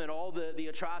Rome and all the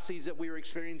atrocities that we were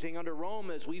experiencing under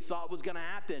Rome as we thought was going to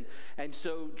happen. And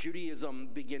so Judaism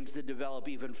begins to develop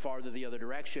even farther the other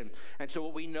direction. And so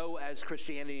what we know as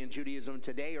Christianity and Judaism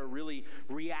today are really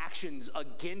reactions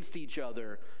against each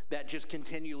other that just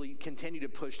continue to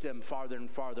push them farther and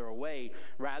farther away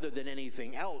rather than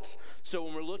anything else. So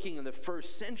when we're looking in the 1st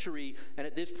century, and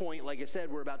at this point, like I said,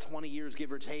 we're about 20 years,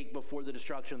 give or take, before the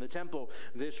destruction of the temple,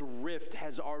 this rift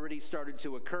has already started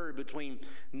to occur between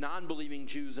non-believing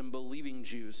Jews and believing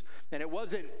Jews. And it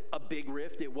wasn't a big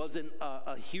rift. It wasn't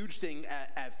a huge thing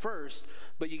at first,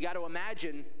 but you got to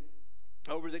imagine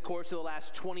over the course of the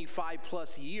last 25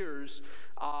 plus years,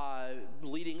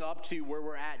 leading up to where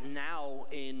we're at now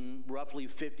in roughly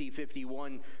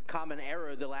 50-51 Common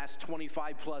Era, the last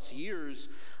 25 plus years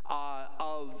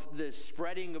of the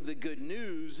spreading of the good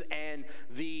news and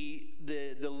the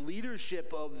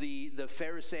leadership of the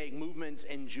Pharisaic movements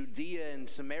in Judea and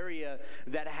Samaria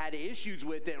that had issues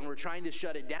with it and were trying to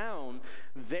shut it down,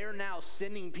 they're now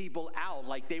sending people out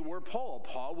like they were Paul.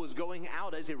 Paul was going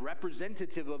out as a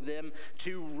representative of them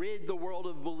to rid the world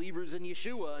of believers in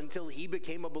Yeshua until he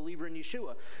became a believer in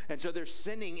Yeshua. And so they're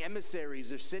sending emissaries.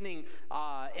 They're sending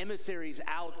emissaries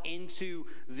out into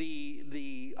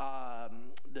the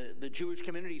Jewish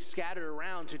community scattered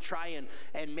around to try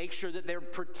and make sure that they're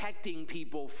protecting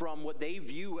people from what they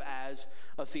view as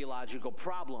a theological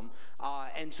problem.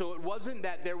 And so it wasn't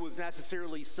that there was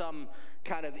necessarily some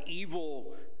kind of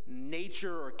evil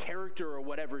nature or character or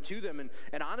whatever to them.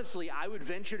 And honestly, I would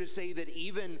venture to say that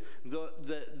even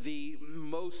the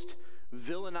most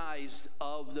villainized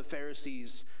of the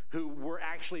Pharisees who were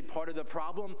actually part of the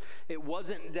problem, it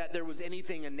wasn't that there was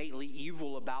anything innately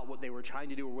evil about what they were trying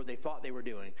to do or what they thought they were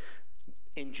doing.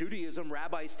 In Judaism,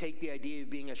 rabbis take the idea of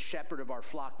being a shepherd of our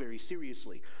flock very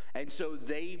seriously. And so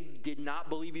they did not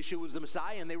believe Yeshua was the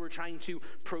Messiah, and they were trying to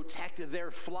protect their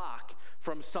flock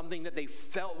from something that they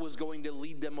felt was going to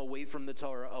lead them away from the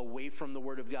Torah, away from the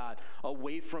Word of God,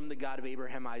 away from the God of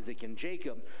Abraham, Isaac, and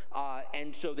Jacob.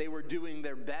 And so they were doing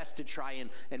their best to try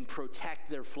and protect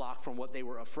their flock from what they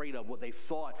were afraid of, what they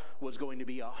thought was going to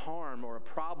be a harm or a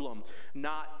problem,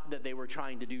 not that they were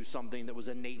trying to do something that was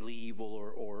innately evil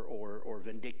or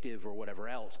vindictive or whatever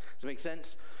else. Does that make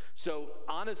sense? So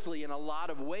honestly, in a lot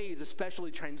of ways,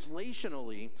 especially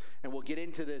translationally, and we'll get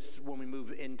into this when we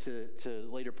move into the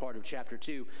later part of chapter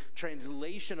 2,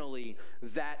 translationally,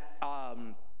 that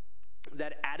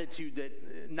attitude that,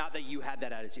 not that you had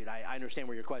that attitude, I understand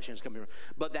where your question is coming from,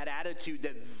 but that attitude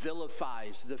that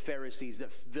vilifies the Pharisees,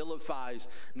 that vilifies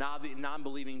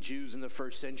non-believing Jews in the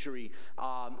 1st century,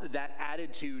 that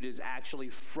attitude is actually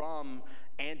from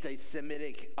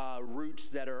anti-Semitic roots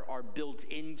that are built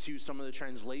into some of the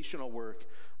translational work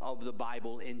of the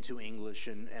Bible into English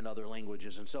and other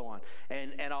languages and so on.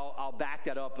 And I'll back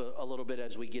that up a little bit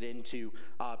as we get into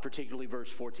particularly verse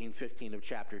 14, 15 of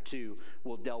chapter 2.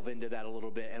 We'll delve into that a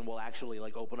little bit, and we'll actually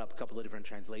open up a couple of different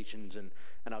translations, and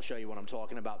I'll show you what I'm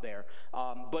talking about there.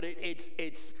 But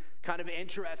it's kind of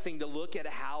interesting to look at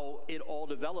how it all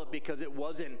developed, because it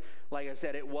wasn't, like I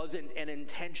said, it wasn't an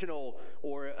intentional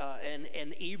or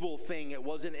an evil thing. It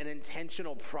wasn't an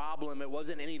intentional problem. It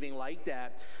wasn't anything like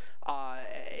that.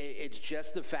 It's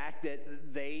just the fact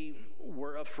that they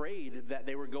were afraid that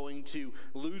they were going to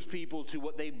lose people to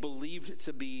what they believed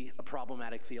to be a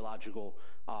problematic theological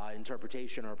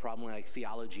interpretation or a problematic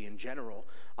theology in general.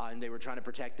 And they were trying to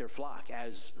protect their flock,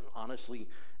 as honestly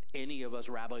any of us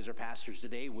rabbis or pastors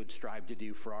today would strive to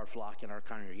do for our flock and our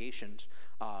congregations,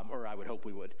 or I would hope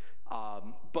we would.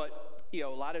 But, a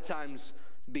lot of times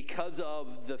because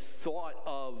of the thought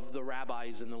of the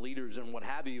rabbis and the leaders and what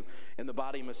have you in the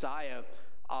body of Messiah,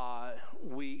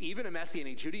 we, even in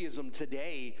Messianic Judaism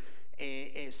today,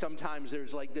 sometimes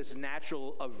there's like this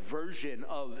natural aversion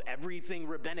of everything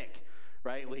rabbinic,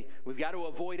 right? We've got to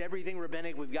avoid everything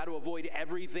rabbinic. We've got to avoid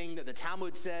everything that the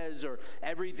Talmud says, or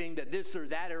everything that this or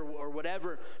that or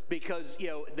whatever, because, you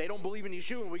know, they don't believe in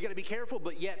Yeshua, and we got to be careful.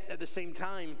 But yet at the same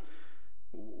time,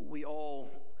 we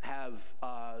all have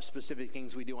specific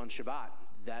things we do on Shabbat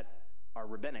that are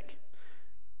rabbinic.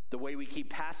 The way we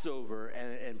keep Passover,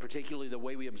 and particularly the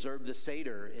way we observe the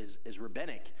Seder, is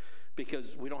rabbinic,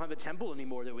 because we don't have a temple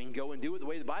anymore that we can go and do it the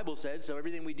way the Bible says. So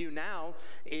everything we do now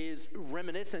is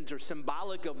reminiscent or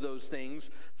symbolic of those things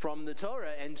from the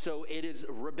Torah. And so it is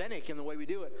rabbinic in the way we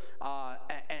do it.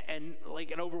 And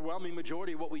like an overwhelming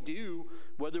majority of what we do,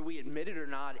 whether we admit it or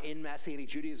not, in Messianic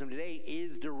Judaism today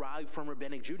is derived from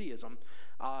rabbinic Judaism.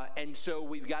 And so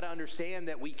we've got to understand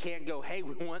that we can't go, hey,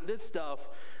 we want this stuff,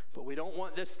 but we don't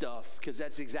want this stuff, because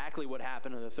that's exactly what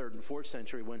happened in the 3rd and 4th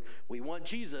century, when we want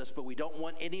Jesus, but we don't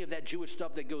want any of that Jewish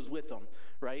stuff that goes with them,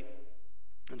 right?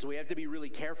 And so we have to be really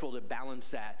careful to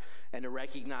balance that and to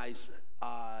recognize,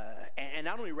 and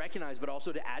not only recognize, but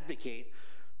also to advocate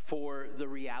for the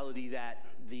reality that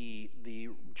the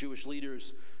Jewish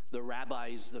leaders, the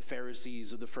rabbis, the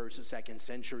Pharisees of the 1st and 2nd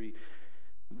century,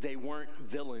 they weren't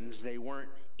villains. They weren't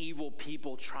evil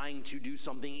people trying to do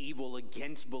something evil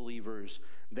against believers.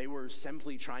 They were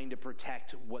simply trying to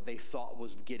protect what they thought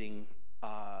was getting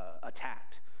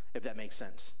attacked, if that makes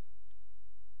sense.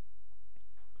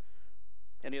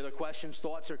 Any other questions,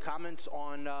 thoughts, or comments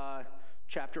on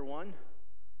chapter 1? I'm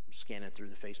scanning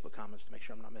through the Facebook comments to make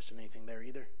sure I'm not missing anything there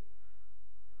either.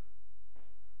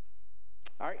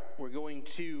 All right, we're going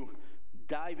to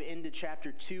dive into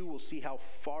chapter 2. We'll see how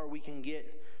far we can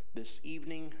get this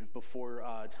evening before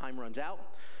time runs out.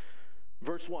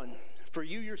 Verse 1, "For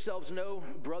you yourselves know,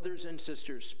 brothers and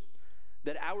sisters,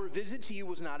 that our visit to you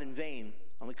was not in vain.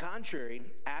 On the contrary,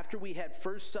 after we had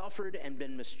first suffered and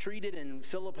been mistreated in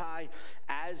Philippi,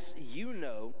 as you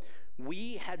know,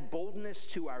 we had boldness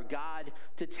to our God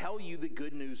to tell you the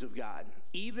good news of God,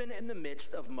 even in the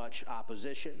midst of much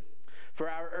opposition. For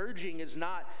our urging is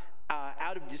not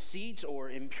out of deceit or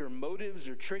impure motives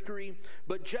or trickery,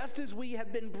 but just as we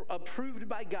have been approved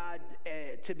by God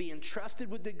to be entrusted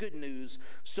with the good news,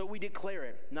 so we declare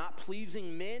it, not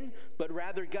pleasing men, but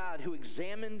rather God, who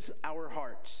examines our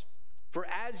hearts. For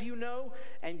as you know,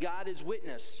 and God is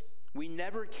witness, we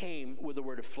never came with a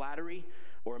word of flattery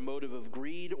or a motive of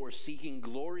greed or seeking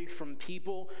glory from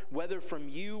people, whether from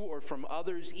you or from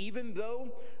others, even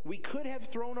though we could have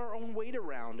thrown our own weight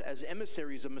around as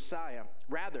emissaries of Messiah.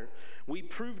 Rather, we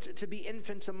proved to be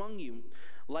infants among you,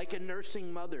 like a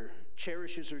nursing mother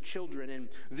cherishes her children. In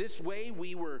this way,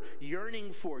 we were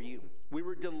yearning for you. We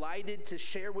were delighted to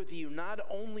share with you not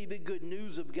only the good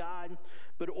news of God,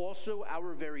 but also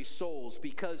our very souls,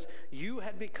 because you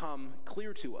had become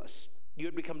clear to us. You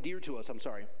had become dear to us,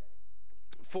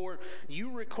 For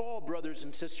you recall, brothers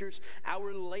and sisters,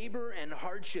 our labor and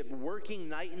hardship, working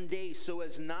night and day so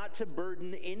as not to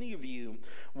burden any of you,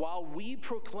 while we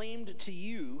proclaimed to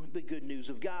you the good news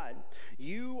of God.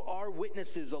 You are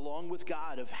witnesses, along with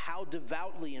God, of how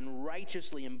devoutly and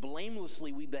righteously and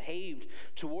blamelessly we behaved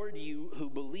toward you who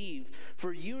believe.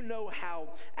 For you know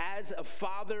how, as a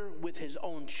father with his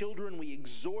own children, we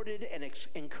exhorted and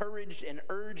encouraged and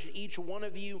urged each one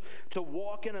of you to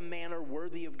walk in a manner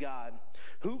worthy of God,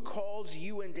 who calls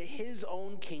you into his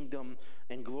own kingdom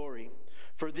and glory.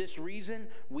 For this reason,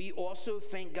 we also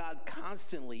thank God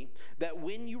constantly that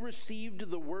when you received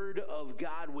the word of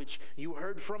God, which you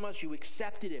heard from us, you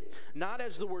accepted it, not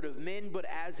as the word of men, but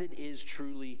as it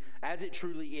truly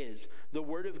is, the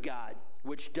word of God,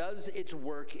 which does its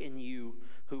work in you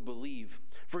who believe.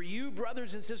 For you,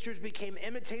 brothers and sisters, became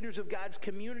imitators of God's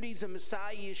communities in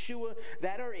Messiah Yeshua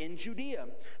that are in Judea.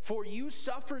 For you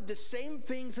suffered the same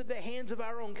things at the hands of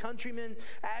our own countrymen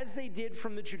as they did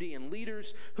from the Judean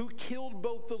leaders, who killed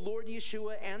both the Lord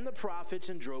Yeshua and the prophets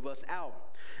and drove us out.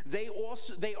 They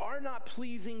are not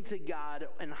pleasing to God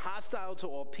and hostile to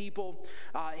all people,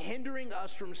 hindering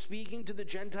us from speaking to the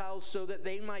Gentiles so that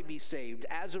they might be saved.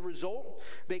 As a result,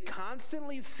 they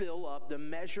constantly fill up the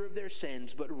measure of their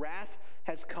sins, but wrath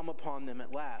has come upon them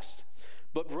at last.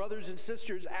 But brothers and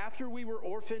sisters, after we were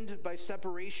orphaned by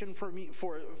separation from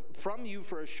you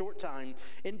for a short time,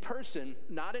 in person,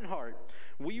 not in heart,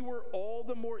 we were all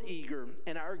the more eager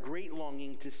in our great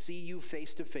longing to see you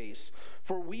face to face.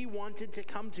 For we wanted to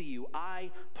come to you,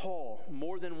 I, Paul,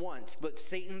 more than once, but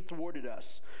Satan thwarted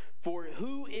us. For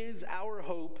who is our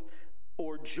hope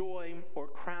or joy or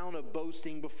crown of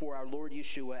boasting before our Lord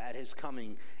Yeshua at his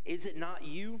coming? Is it not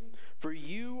you? For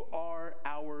you are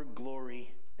our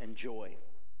glory and joy.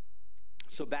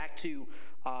 So back to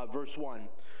verse 1.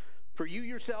 For you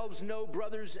yourselves know,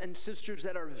 brothers and sisters,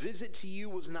 that our visit to you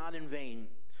was not in vain.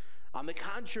 On the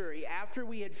contrary, after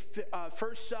we had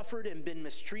first suffered and been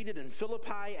mistreated in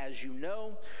Philippi, as you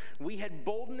know, we had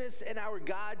boldness in our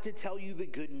God to tell you the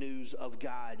good news of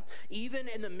God, even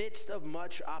in the midst of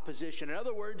much opposition. In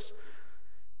other words,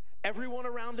 everyone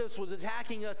around us was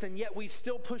attacking us, and yet we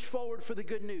still pushed forward for the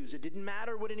good news. It didn't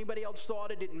matter what anybody else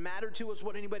thought. It didn't matter to us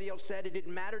what anybody else said. It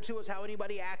didn't matter to us how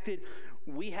anybody acted.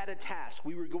 We had a task.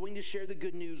 We were going to share the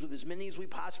good news with as many as we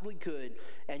possibly could,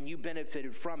 and you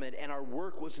benefited from it. And our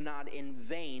work was not in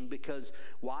vain because,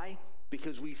 why?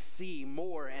 Because we see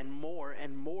more and more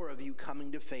and more of you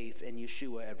coming to faith in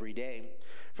Yeshua every day.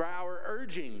 For our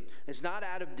urging is not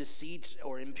out of deceit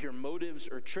or impure motives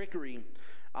or trickery,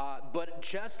 but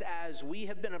just as we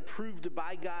have been approved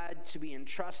by God to be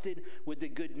entrusted with the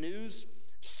good news,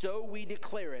 so we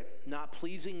declare it, not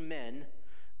pleasing men,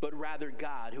 but rather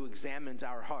God who examines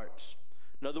our hearts.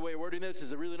 Another way of wording this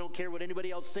is I really don't care what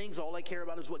anybody else thinks. All I care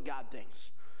about is what God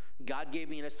thinks. God gave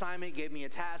me an assignment, gave me a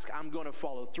task. I'm going to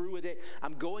follow through with it.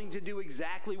 I'm going to do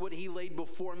exactly what he laid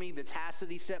before me, the task that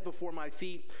he set before my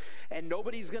feet. And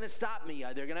nobody's going to stop me.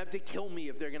 They're going to have to kill me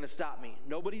if they're going to stop me.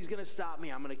 Nobody's going to stop me.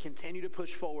 I'm going to continue to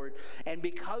push forward. And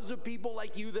because of people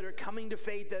like you that are coming to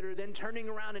faith, that are then turning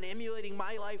around and emulating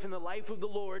my life and the life of the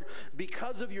Lord,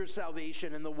 because of your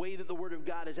salvation and the way that the Word of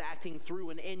God is acting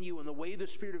through and in you and the way the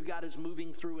Spirit of God is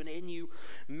moving through and in you,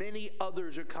 many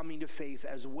others are coming to faith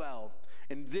as well.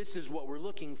 And this is what we're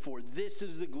looking for. This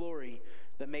is the glory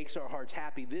that makes our hearts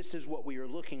happy. This is what we are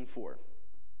looking for.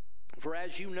 For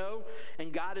as you know,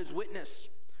 and God is witness,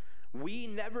 we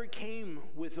never came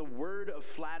with a word of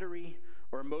flattery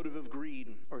or a motive of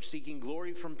greed or seeking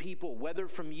glory from people, whether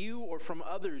from you or from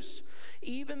others,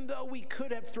 even though we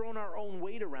could have thrown our own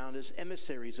weight around as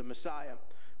emissaries of Messiah.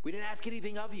 We didn't ask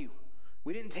anything of you.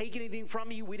 We didn't take anything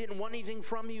from you. We didn't want anything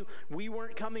from you. We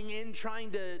weren't coming in trying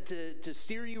to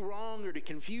steer you wrong or to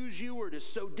confuse you or to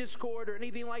sow discord or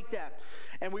anything like that.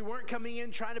 And we weren't coming in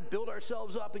trying to build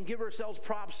ourselves up and give ourselves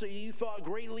props so you thought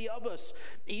greatly of us,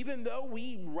 even though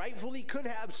we rightfully could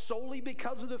have, solely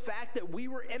because of the fact that we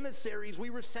were emissaries.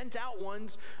 We were sent out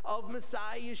ones of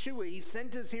Messiah Yeshua. He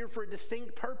sent us here for a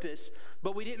distinct purpose,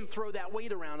 but we didn't throw that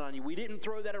weight around on you. We didn't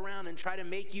throw that around and try to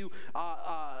make you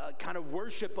kind of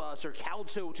worship us or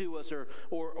kowtow to us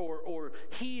or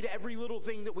heed every little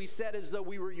thing that we said as though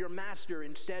we were your master.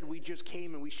 Instead, we just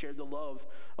came and we shared the love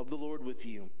of the Lord with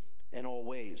you in all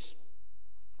ways.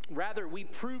 Rather, we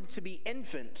proved to be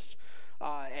infants.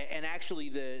 And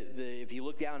actually, if you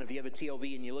look down, if you have a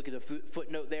TLV and you look at the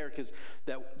footnote there, because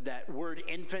that word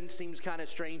infant seems kind of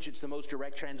strange. It's the most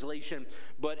direct translation,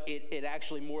 but it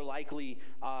actually more likely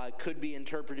could be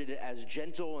interpreted as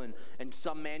gentle. And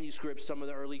some manuscripts, some of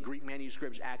the early Greek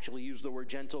manuscripts actually use the word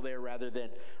gentle there rather than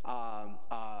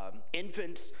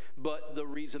infants. But the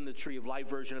reason the Tree of Life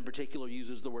version in particular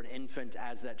uses the word infant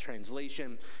as that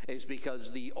translation is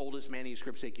because the oldest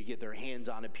manuscripts they could get their hands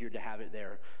on appeared to have it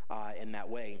there in that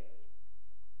way.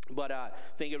 But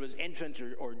think it was infants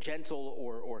or gentle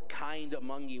or kind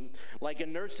among you. Like a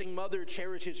nursing mother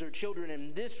cherishes her children,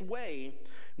 in this way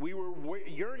we were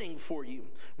yearning for you.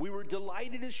 We were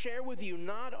delighted to share with you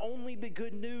not only the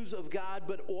good news of God,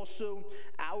 but also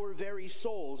our very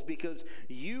souls, because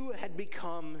you had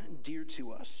become dear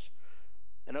to us.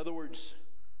 In other words,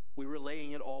 we were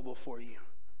laying it all before you.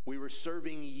 We were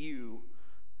serving you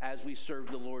as we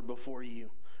served the Lord before you.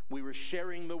 We were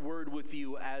sharing the word with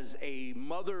you as a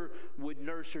mother would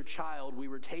nurse her child. We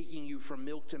were taking you from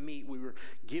milk to meat. We were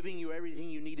giving you everything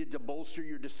you needed to bolster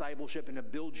your discipleship and to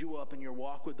build you up in your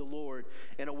walk with the Lord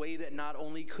in a way that not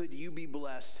only could you be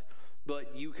blessed,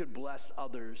 but you could bless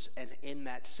others. And in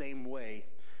that same way,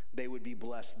 they would be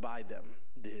blessed by them.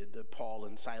 The Paul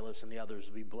and Silas and the others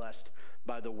would be blessed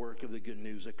by the work of the good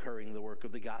news occurring, the work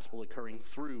of the gospel occurring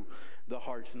through the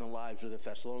hearts and the lives of the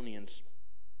Thessalonians.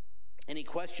 Any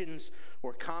questions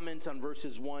or comments on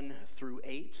verses 1 through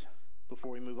 8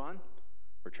 before we move on?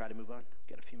 Or try to move on?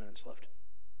 Got a few minutes left.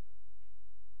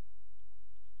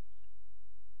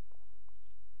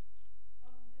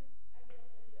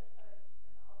 Just, I guess,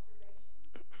 an observation.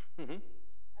 Mm-hmm.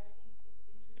 I think it's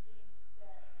interesting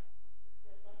that it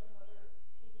says, like a mother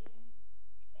feeding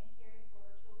and caring for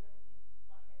her children. In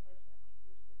my translation, I think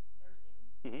yours said nursing.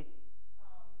 Mm-hmm.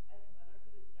 As a mother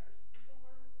who has nursed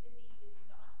before, the need is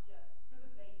not just for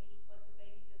the baby. Like, the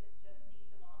baby doesn't just need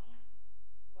the mommy.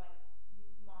 Like,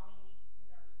 mommy needs to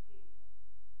nurse too.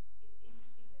 It's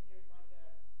interesting that there's like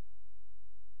a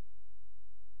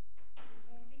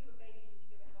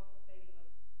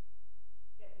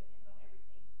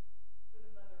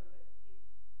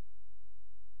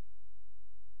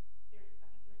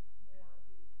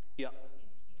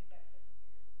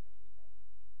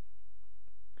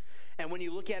when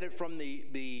you look at it from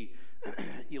the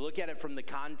you look at it from the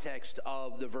context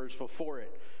of the verse before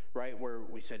it, right, where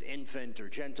we said infant or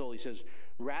gentle, he says,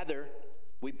 rather,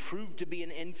 we proved to be an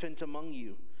infant among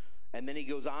you. And then he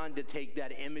goes on to take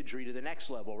that imagery to the next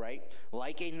level, right?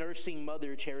 Like a nursing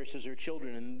mother cherishes her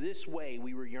children. In this way,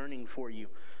 we were yearning for you.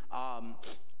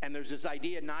 And there's this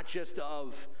idea not just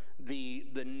of the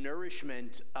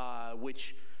nourishment,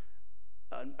 which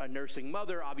a nursing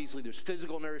mother, obviously there's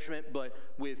physical nourishment, but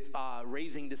with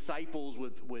raising disciples,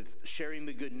 with sharing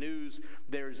the good news,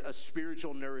 there's a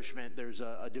spiritual nourishment, there's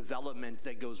a development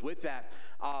that goes with that.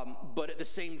 But at the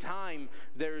same time,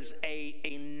 there's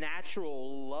a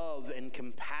natural love and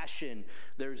compassion.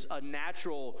 There's a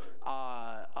natural,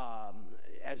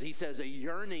 as he says, a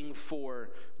yearning for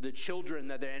the children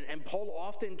that and Paul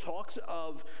often talks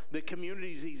of the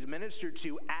communities he's ministered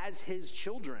to as his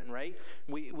children, right?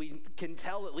 We can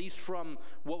tell, at least from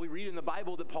what we read in the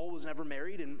Bible, that Paul was never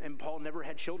married and Paul never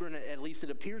had children. At least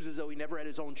it appears as though he never had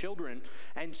his own children.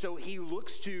 And so he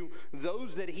looks to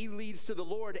those that he leads to the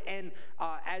Lord and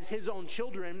as his own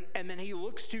children, and then he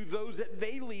looks to those that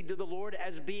they lead to the Lord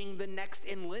as being the next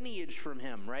in lineage from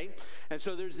him, right? And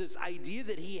so there's this idea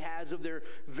that he has of their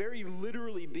very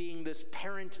literally being this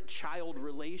parent-child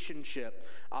relationship,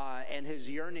 and his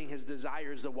yearning, his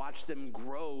desires to watch them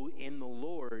grow in the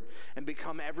Lord and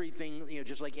become everything,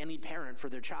 just like any parent for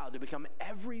their child, to become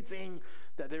everything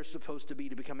that they're supposed to be,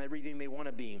 to become everything they want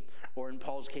to be, or in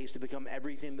Paul's case, to become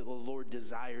everything that the Lord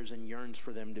desires and yearns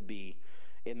for them to be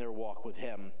in their walk with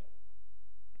him.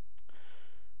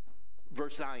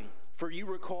 Verse 9, for you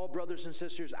recall, brothers and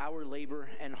sisters, our labor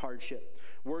and hardship,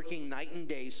 working night and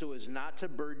day so as not to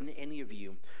burden any of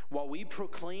you, while we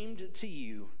proclaimed to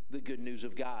you the good news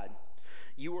of God.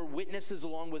 You are witnesses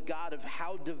along with God of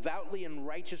how devoutly and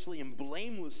righteously and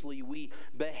blamelessly we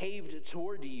behaved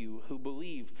toward you who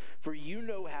believe. For you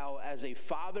know how, as a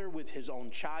father with his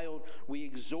own child, we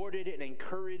exhorted and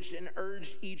encouraged and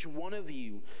urged each one of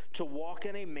you to walk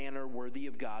in a manner worthy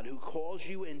of God, who calls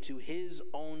you into his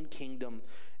own kingdom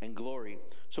and glory.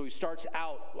 So he starts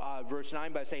out verse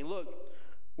 9 by saying, look,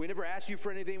 we never asked you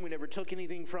for anything. We never took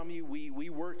anything from you. We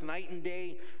worked night and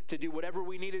day to do whatever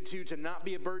we needed to not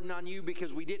be a burden on you,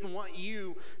 because we didn't want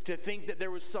you to think that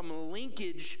there was some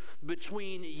linkage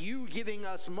between you giving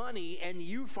us money and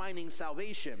you finding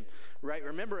salvation, right?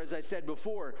 Remember, as I said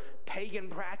before, pagan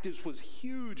practice was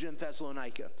huge in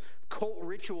Thessalonica. Cult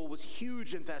ritual was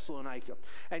huge in Thessalonica.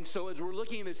 And so as we're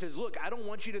looking at this, it says, look, I don't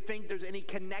want you to think there's any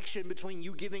connection between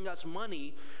you giving us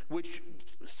money, which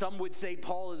some would say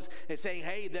Paul is saying,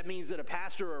 hey, that means that a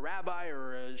pastor or a rabbi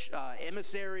or an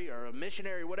emissary or a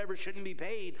missionary, whatever, shouldn't be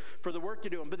paid for the work they're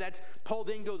doing. But that's, Paul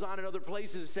then goes on in other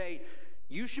places to say,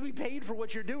 you should be paid for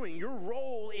what you're doing. Your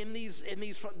role in these,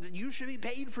 you should be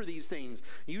paid for these things.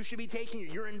 You should be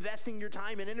you're investing your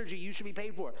time and energy. You should be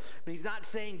paid for it. But he's not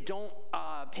saying don't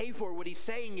pay for it. What he's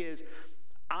saying is,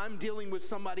 I'm dealing with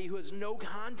somebody who has no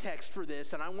context for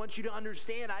this, and I want you to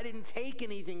understand I didn't take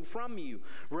anything from you.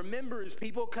 Remember, as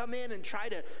people come in and try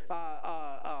to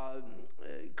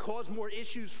cause more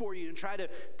issues for you and try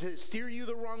to steer you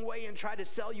the wrong way and try to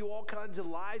sell you all kinds of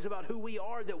lies about who we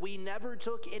are, that we never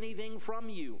took anything from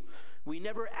you. We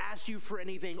never asked you for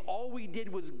anything. All we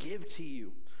did was give to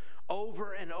you.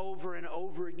 Over and over and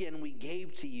over again, we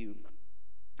gave to you.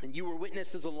 And you were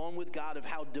witnesses along with God of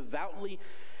how devoutly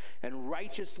and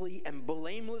righteously and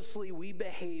blamelessly we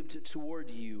behaved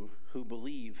toward you who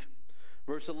believe.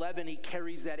 Verse 11, he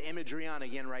carries that imagery on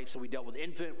again, right? So we dealt with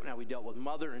infant, now we dealt with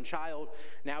mother and child.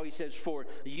 Now he says, for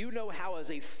you know how as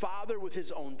a father with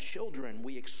his own children,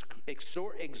 we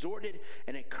exhorted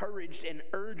and encouraged and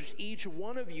urged each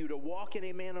one of you to walk in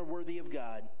a manner worthy of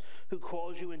God, who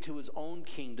calls you into his own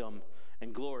kingdom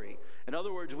and glory. In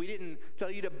other words, we didn't tell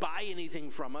you to buy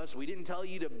anything from us. We didn't tell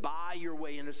you to buy your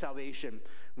way into salvation.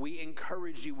 We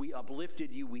encouraged you. We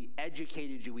uplifted you. We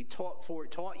educated you. We taught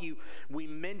you. We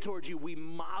mentored you. We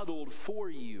modeled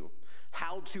for you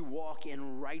how to walk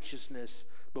in righteousness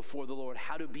before the Lord,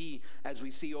 how to be, as we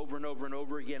see over and over and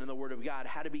over again in the Word of God,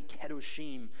 how to be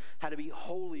kedoshim, how to be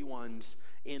holy ones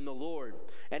in the Lord.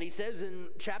 And he says in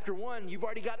chapter 1, you've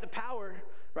already got the power,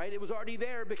 right? It was already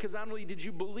there, because not only did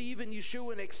you believe in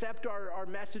Yeshua and accept our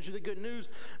message of the good news,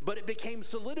 but it became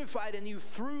solidified in you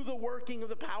through the working of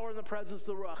the power and the presence of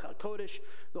the Ruach HaKodesh,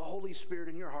 the Holy Spirit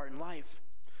in your heart and life.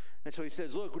 And so he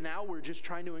says, look, now we're just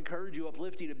trying to encourage you,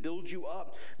 uplift you, to build you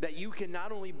up, that you can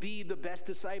not only be the best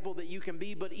disciple that you can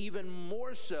be, but even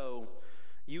more so,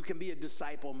 you can be a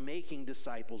disciple making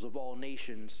disciples of all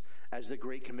nations, as the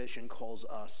Great Commission calls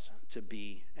us to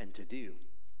be and to do.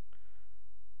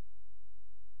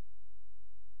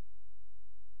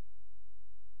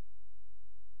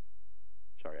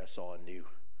 Sorry, I saw a new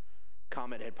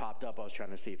comment had popped up. I was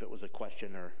trying to see if it was a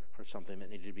question or something that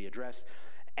needed to be addressed.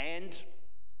 And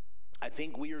I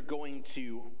think we are going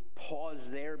to pause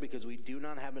there because we do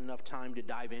not have enough time to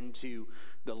dive into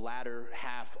the latter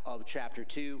half of chapter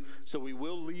 2. So we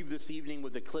will leave this evening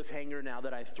with a cliffhanger now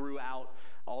that I threw out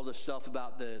all the stuff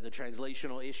about the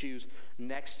translational issues.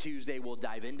 Next Tuesday, we'll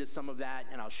dive into some of that,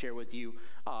 and I'll share with you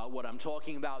what I'm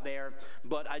talking about there.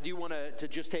 But I do want to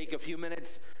just take a few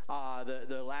minutes,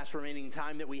 the last remaining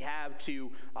time that we have,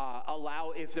 to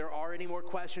allow, if there are any more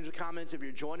questions or comments, if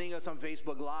you're joining us on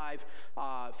Facebook Live,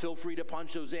 feel free to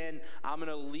punch those in. I'm going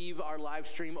to leave our live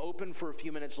stream open for a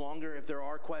few minutes longer. If there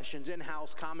are questions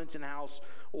in-house, comments in-house,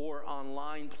 or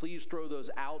online, please throw those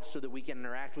out so that we can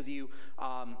interact with you.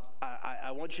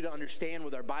 I want you to understand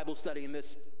with our Bible study, and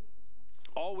this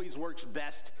always works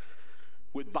best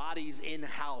with bodies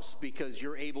in-house because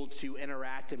you're able to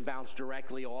interact and bounce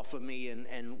directly off of me,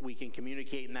 and we can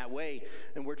communicate in that way.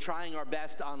 And we're trying our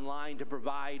best online to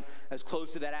provide as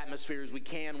close to that atmosphere as we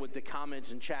can with the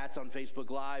comments and chats on Facebook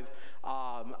Live.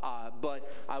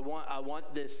 But I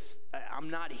want this. I'm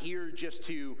not here just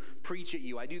to preach at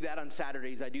you. I do that on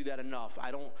Saturdays. I do that enough.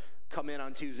 I don't come in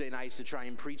on Tuesday nights to try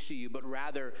and preach to you, but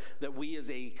rather that we as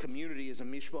a community, as a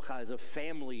mishpacha, as a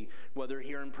family, whether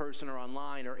here in person or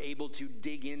online, are able to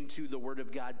dig into the Word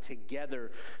of God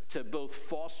together to both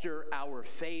foster our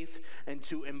faith and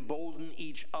to embolden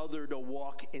each other to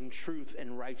walk in truth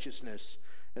and righteousness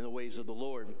in the ways of the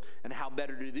Lord. And how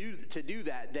better to do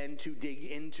that than to dig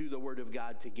into the Word of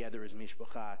God together as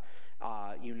mishpacha,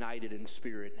 united in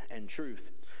spirit and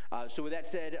truth. So with that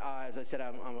said, as I said,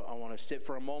 I want to sit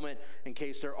for a moment in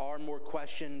case there are more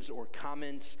questions or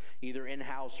comments, either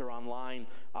in-house or online.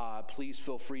 Please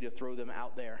feel free to throw them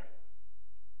out there.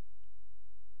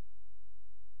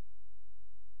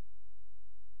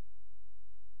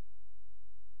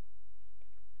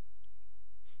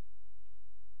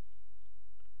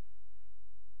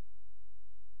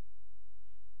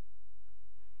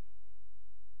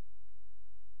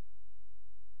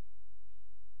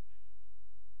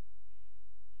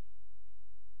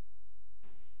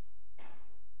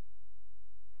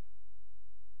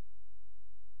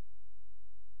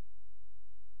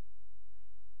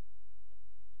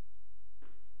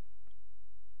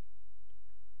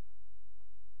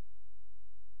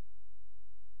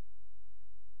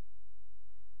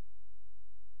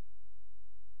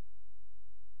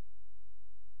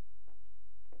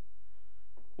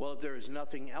 Well, if there is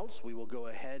nothing else, we will go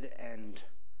ahead and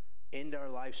end our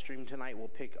live stream tonight. We'll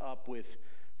pick up with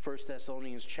 1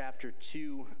 Thessalonians chapter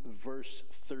 2, verse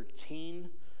 13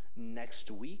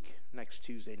 next week, next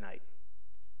Tuesday night.